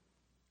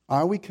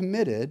 Are we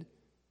committed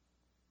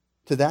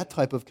to that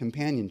type of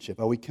companionship?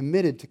 Are we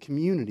committed to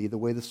community the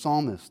way the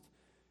psalmist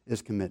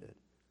is committed?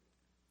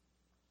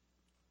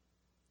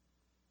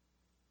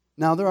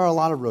 Now, there are a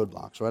lot of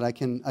roadblocks, right? I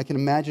can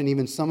imagine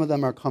even some of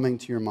them are coming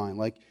to your mind.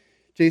 Like,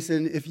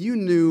 Jason, if you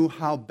knew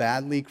how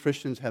badly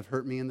Christians have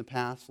hurt me in the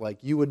past, like,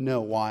 you would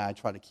know why I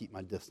try to keep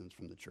my distance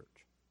from the church.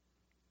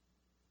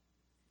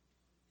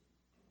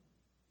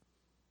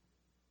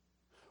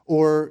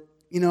 Or,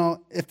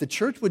 if the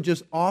church would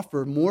just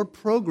offer more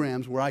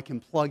programs where I can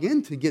plug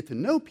in to get to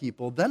know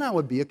people, then I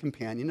would be a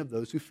companion of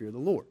those who fear the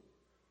Lord.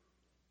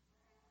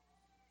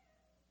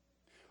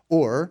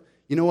 Or,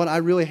 you know what, I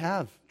really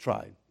have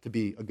tried to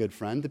be a good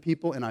friend to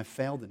people, and I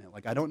failed in it.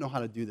 Like, I don't know how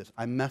to do this.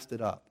 I messed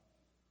it up.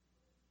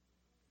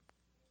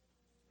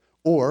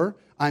 Or,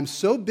 I'm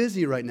so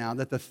busy right now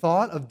that the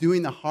thought of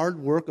doing the hard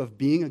work of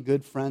being a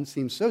good friend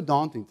seems so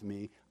daunting to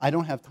me, I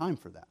don't have time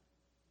for that.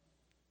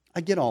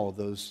 I get all of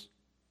those.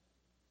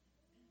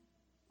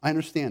 I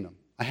understand them.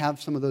 I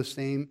have some of those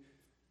same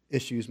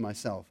issues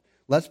myself.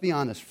 Let's be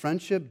honest,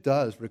 friendship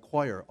does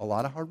require a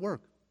lot of hard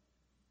work.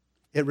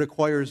 It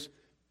requires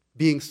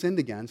being sinned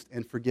against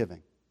and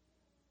forgiving.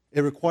 It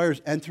requires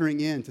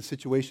entering into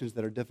situations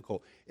that are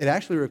difficult. It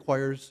actually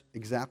requires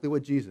exactly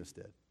what Jesus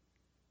did.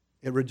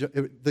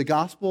 The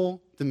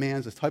gospel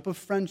demands a type of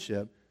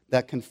friendship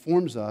that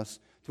conforms us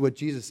to what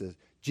Jesus is.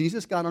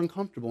 Jesus got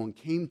uncomfortable and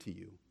came to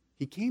you.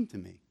 He came to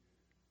me.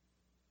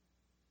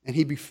 And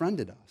he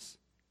befriended us,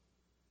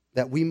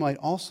 that we might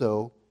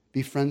also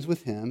be friends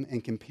with him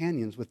and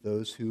companions with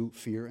those who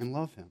fear and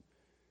love him.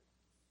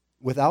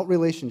 Without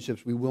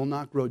relationships, we will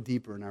not grow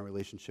deeper in our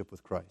relationship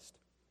with Christ.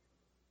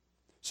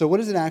 So what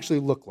does it actually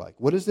look like?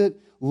 What does it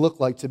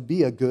look like to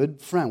be a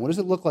good friend? What does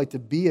it look like to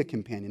be a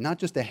companion? Not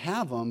just to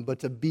have them, but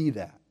to be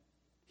that.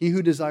 He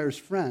who desires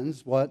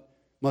friends, what?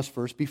 Must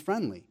first be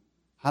friendly.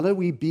 How do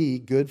we be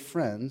good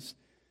friends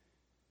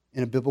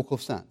in a biblical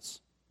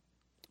sense?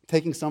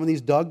 Taking some of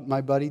these,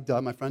 my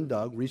friend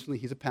Doug, recently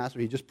he's a pastor,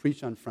 he just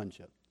preached on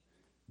friendship.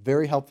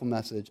 Very helpful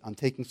message. I'm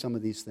taking some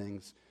of these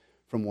things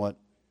from what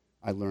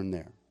I learned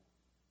there.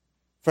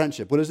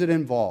 Friendship, what does it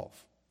involve?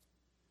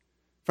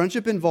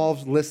 Friendship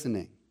involves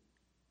listening.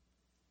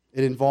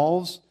 It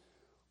involves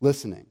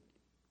listening.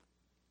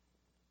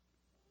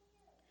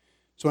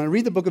 So when I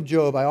read the book of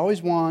Job, I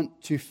always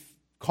want to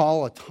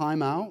call a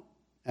timeout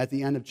at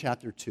the end of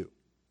chapter 2.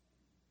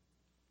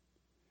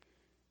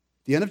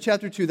 The end of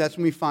chapter 2, that's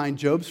when we find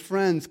Job's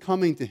friends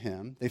coming to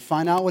him. They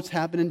find out what's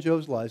happened in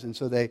Job's life, and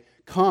so they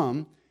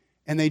come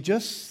and they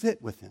just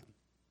sit with him.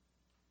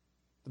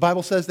 The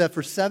Bible says that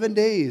for 7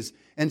 days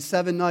and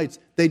 7 nights,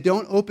 they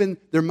don't open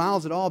their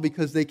mouths at all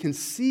because they can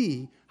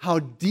see how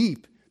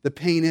deep the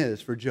pain is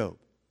for Job.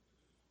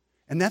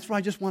 And that's why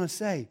I just want to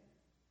say,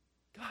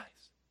 guys,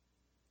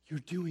 you're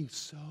doing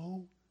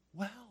so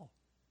well.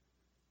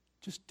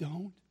 Just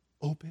don't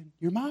open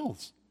your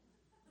mouths.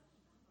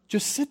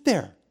 Just sit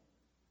there.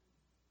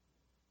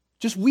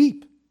 Just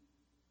weep.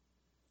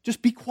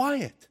 Just be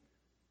quiet.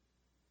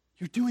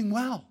 You're doing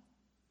well.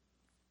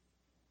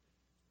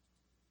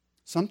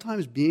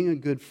 Sometimes being a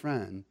good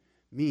friend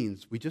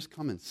means we just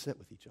come and sit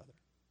with each other.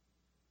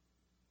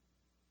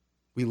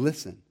 We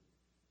listen.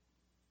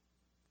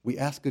 We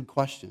ask good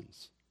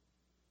questions.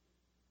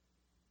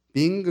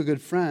 Being a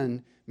good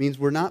friend means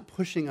we're not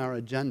pushing our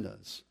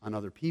agendas on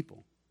other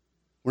people.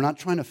 We're not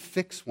trying to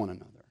fix one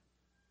another.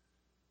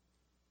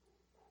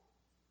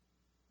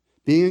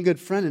 Being a good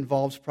friend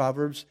involves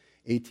Proverbs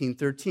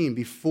 18:13.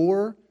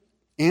 Before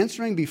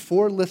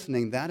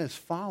listening, that is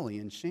folly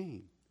and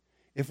shame.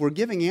 If we're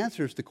giving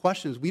answers to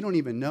questions we don't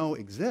even know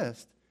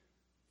exist,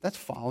 that's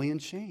folly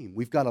and shame.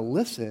 We've got to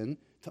listen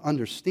to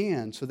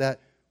understand so that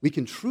we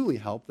can truly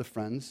help the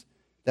friends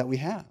that we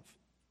have.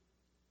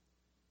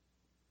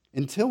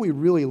 Until we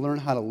really learn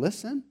how to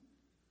listen,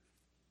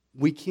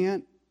 we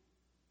can't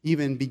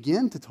even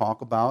begin to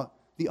talk about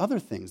the other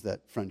things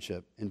that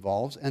friendship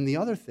involves. And the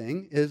other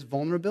thing is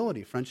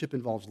vulnerability. Friendship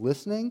involves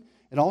listening.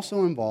 It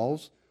also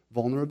involves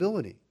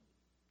vulnerability.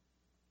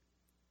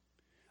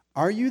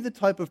 Are you the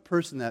type of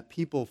person that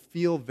people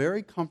feel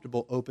very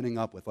comfortable opening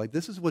up with? Like,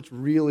 this is what's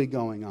really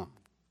going on.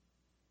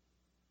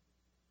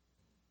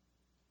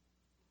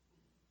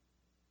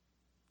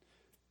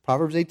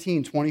 Proverbs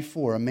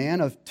 18:24, a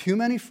man of too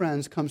many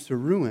friends comes to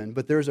ruin,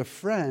 but there's a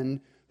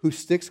friend who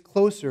sticks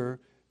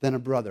closer than a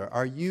brother.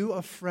 Are you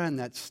a friend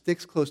that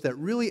sticks close, that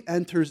really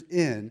enters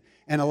in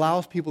and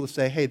allows people to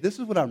say, hey, this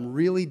is what I'm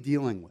really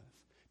dealing with?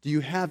 Do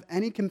you have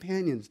any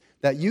companions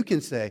that you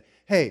can say,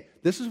 hey,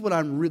 this is what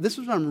I'm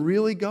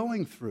really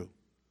going through?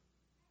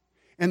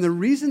 And the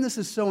reason this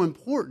is so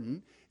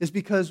important is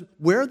because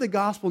where the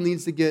gospel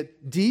needs to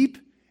get deep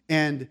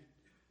and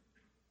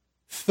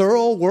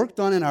thorough work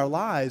done in our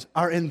lives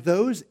are in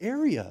those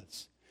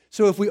areas.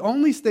 So if we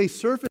only stay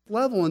surface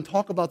level and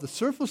talk about the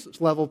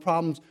surface level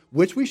problems,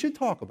 which we should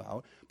talk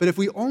about, but if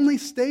we only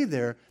stay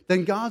there,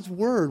 then God's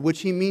word, which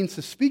he means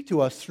to speak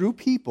to us through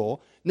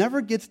people,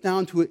 never gets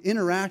down to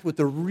interact with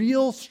the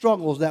real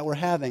struggles that we're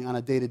having on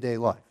a day-to-day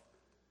life.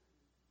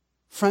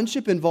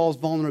 Friendship involves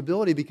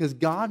vulnerability because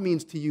God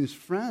means to use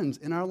friends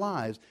in our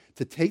lives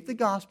to take the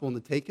gospel and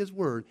to take his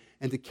word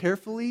and to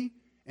carefully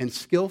and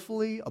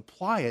skillfully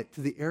apply it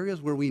to the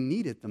areas where we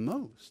need it the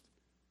most.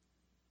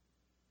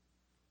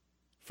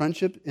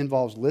 Friendship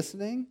involves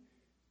listening,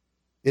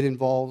 it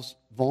involves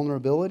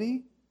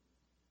vulnerability,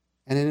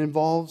 and it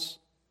involves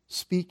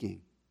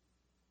speaking.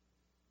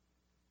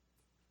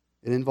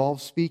 It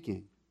involves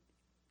speaking.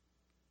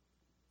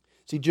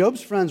 See,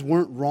 Job's friends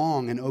weren't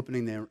wrong in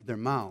opening their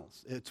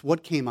mouths. It's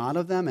what came out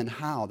of them and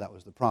how that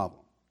was the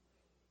problem.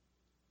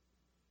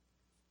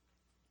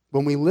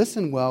 When we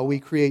listen well, we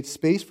create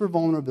space for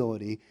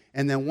vulnerability,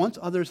 and then once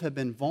others have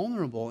been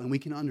vulnerable and we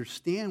can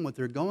understand what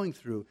they're going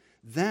through,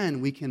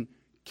 then we can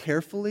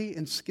carefully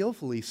and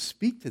skillfully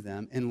speak to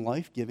them in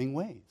life-giving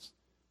ways,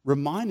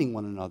 reminding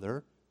one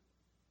another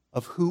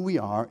of who we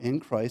are in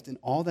Christ and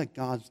all that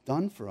God's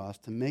done for us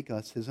to make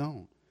us his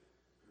own.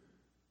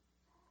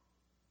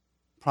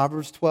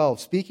 Proverbs 12,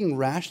 speaking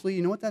rashly,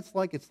 you know what that's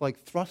like? It's like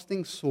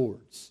thrusting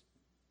swords.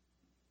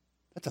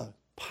 That's a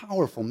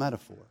powerful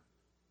metaphor,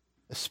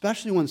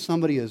 especially when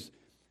somebody is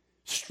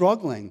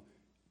struggling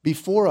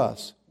before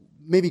us,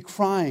 maybe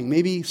crying,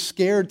 maybe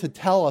scared to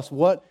tell us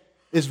what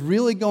is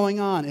really going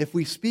on. If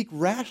we speak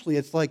rashly,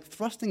 it's like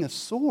thrusting a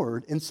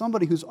sword in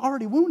somebody who's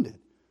already wounded.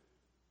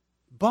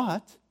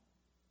 But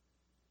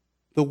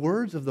the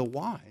words of the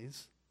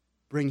wise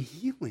bring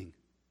healing.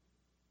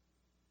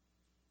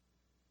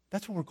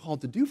 That's what we're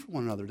called to do for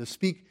one another, to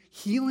speak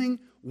healing,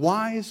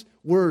 wise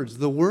words,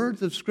 the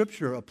words of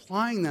Scripture,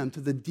 applying them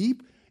to the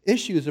deep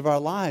issues of our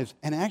lives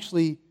and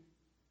actually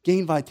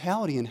gain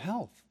vitality and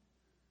health.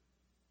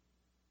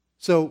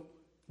 So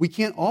we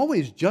can't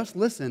always just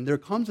listen. There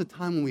comes a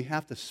time when we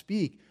have to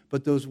speak,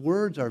 but those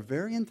words are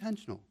very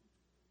intentional.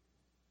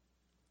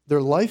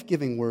 They're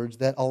life-giving words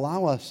that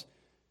allow us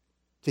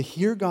to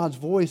hear God's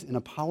voice in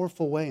a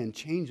powerful way and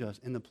change us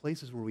in the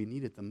places where we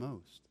need it the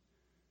most.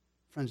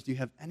 Friends, do you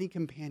have any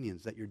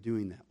companions that you're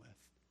doing that with?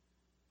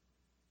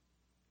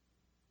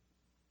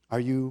 Are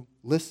you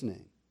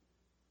listening?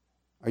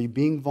 Are you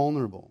being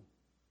vulnerable?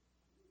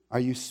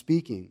 Are you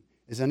speaking?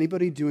 Is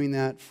anybody doing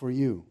that for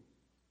you?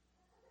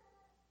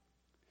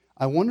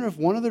 I wonder if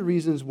one of the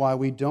reasons why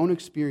we don't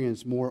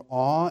experience more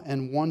awe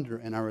and wonder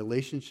in our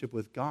relationship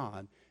with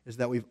God is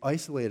that we've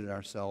isolated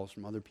ourselves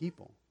from other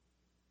people.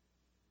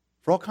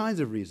 For all kinds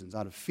of reasons,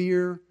 out of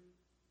fear,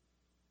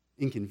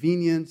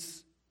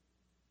 inconvenience,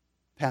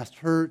 past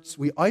hurts,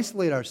 we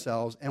isolate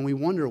ourselves and we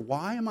wonder,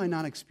 why am I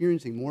not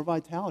experiencing more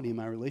vitality in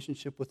my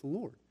relationship with the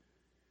Lord?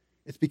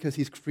 It's because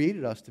he's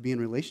created us to be in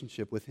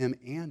relationship with him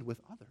and with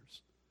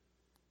others.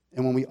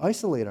 And when we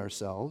isolate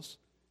ourselves,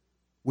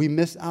 we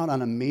miss out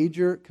on a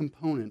major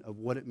component of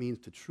what it means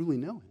to truly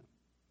know him.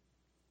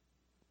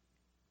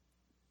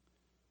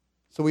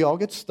 So we all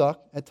get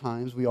stuck at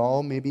times. We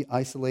all maybe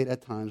isolate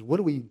at times. What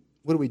do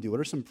we do? What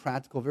are some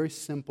practical, very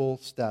simple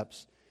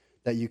steps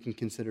that you can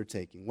consider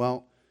taking?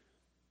 Well,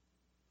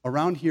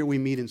 around here we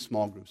meet in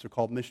small groups. They're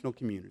called missional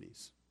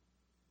communities.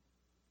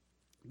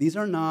 These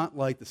are not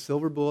like the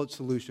silver bullet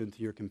solution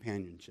to your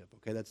companionship,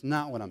 okay? That's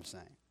not what I'm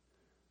saying.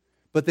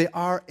 but they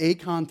are a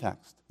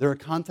context. They're a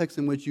context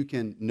in which you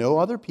can know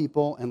other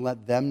people and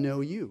let them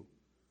know you.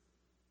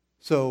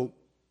 So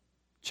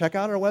check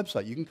out our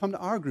website. You can come to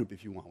our group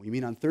if you want. We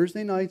meet on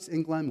Thursday nights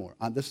in Glenmore.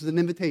 This is an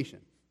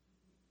invitation.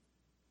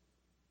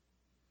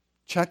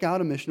 Check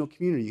out a missional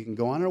community. You can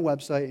go on our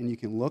website and you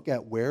can look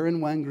at where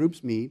and when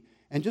groups meet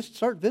and just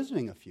start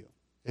visiting a few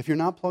if you're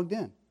not plugged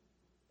in.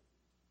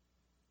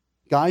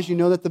 Guys, you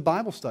know that the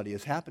Bible study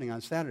is happening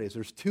on Saturdays.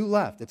 There's 2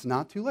 left. It's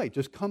not too late.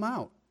 Just come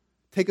out.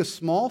 Take a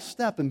small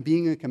step in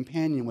being a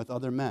companion with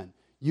other men.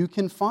 You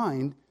can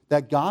find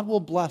that God will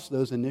bless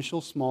those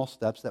initial small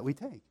steps that we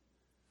take.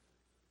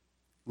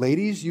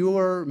 Ladies,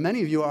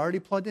 many of you are already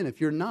plugged in. If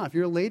you're not, if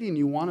you're a lady and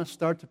you want to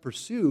start to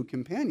pursue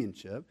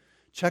companionship,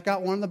 check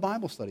out one of the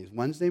Bible studies,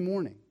 Wednesday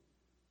morning,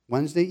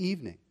 Wednesday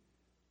evening.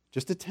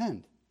 Just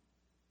attend.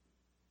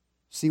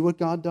 See what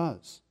God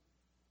does.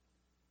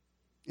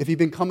 If you've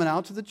been coming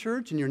out to the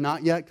church and you're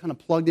not yet kind of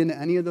plugged into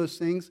any of those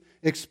things,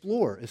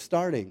 Explore is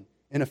starting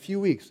in a few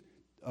weeks.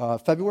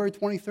 February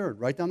 23rd,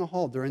 right down the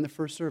hall during the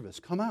first service.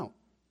 Come out.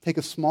 Take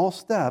a small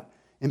step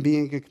in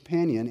being a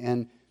companion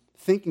and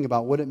thinking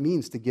about what it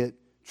means to get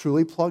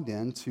truly plugged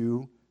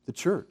into the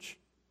church.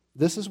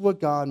 This is what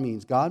God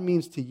means. God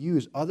means to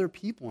use other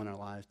people in our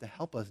lives to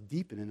help us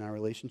deepen in our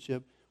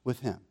relationship with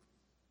Him.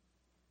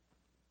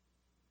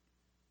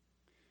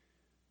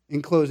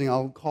 In closing,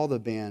 I'll call the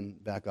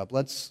band back up.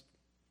 Let's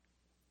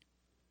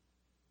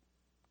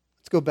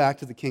go back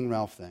to the King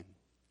Ralph thing.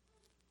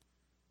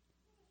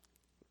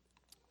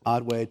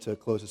 Odd way to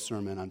close a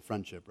sermon on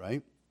friendship,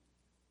 right?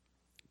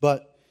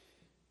 But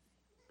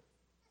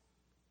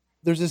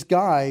there's this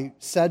guy,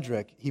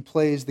 Cedric. He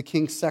plays the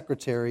king's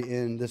secretary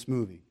in this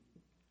movie.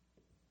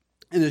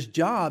 And his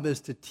job is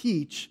to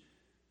teach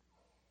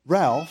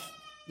Ralph,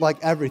 like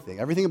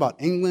everything about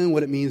England,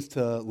 what it means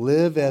to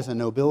live as a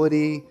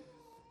nobility,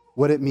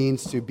 what it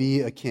means to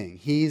be a king.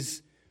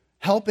 He's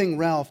helping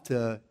Ralph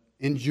to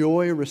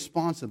enjoy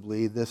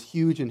responsibly this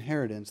huge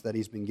inheritance that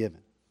he's been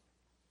given.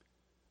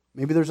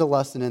 Maybe there's a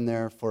lesson in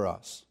there for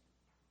us,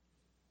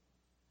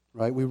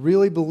 right? We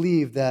really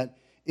believe that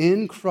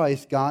in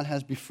Christ, God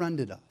has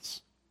befriended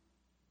us.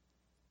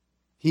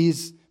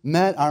 He's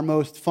met our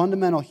most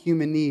fundamental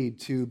human need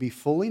to be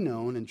fully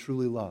known and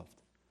truly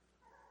loved.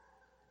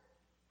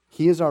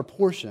 He is our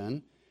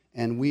portion,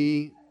 and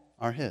we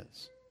are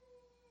His.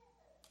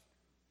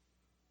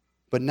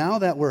 But now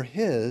that we're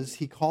His,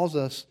 He calls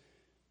us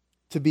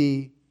to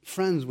be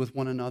friends with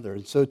one another.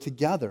 And so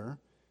together,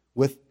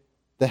 with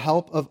the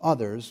help of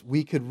others,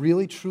 we could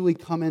really truly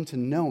come into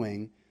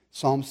knowing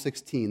Psalm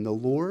 16. The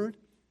Lord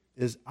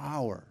is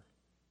our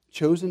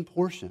chosen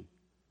portion.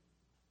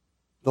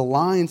 The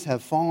lines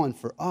have fallen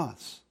for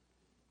us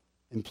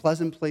in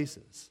pleasant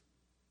places.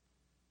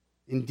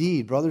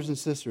 Indeed, brothers and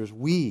sisters,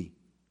 we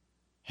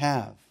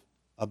have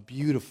a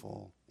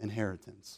beautiful inheritance.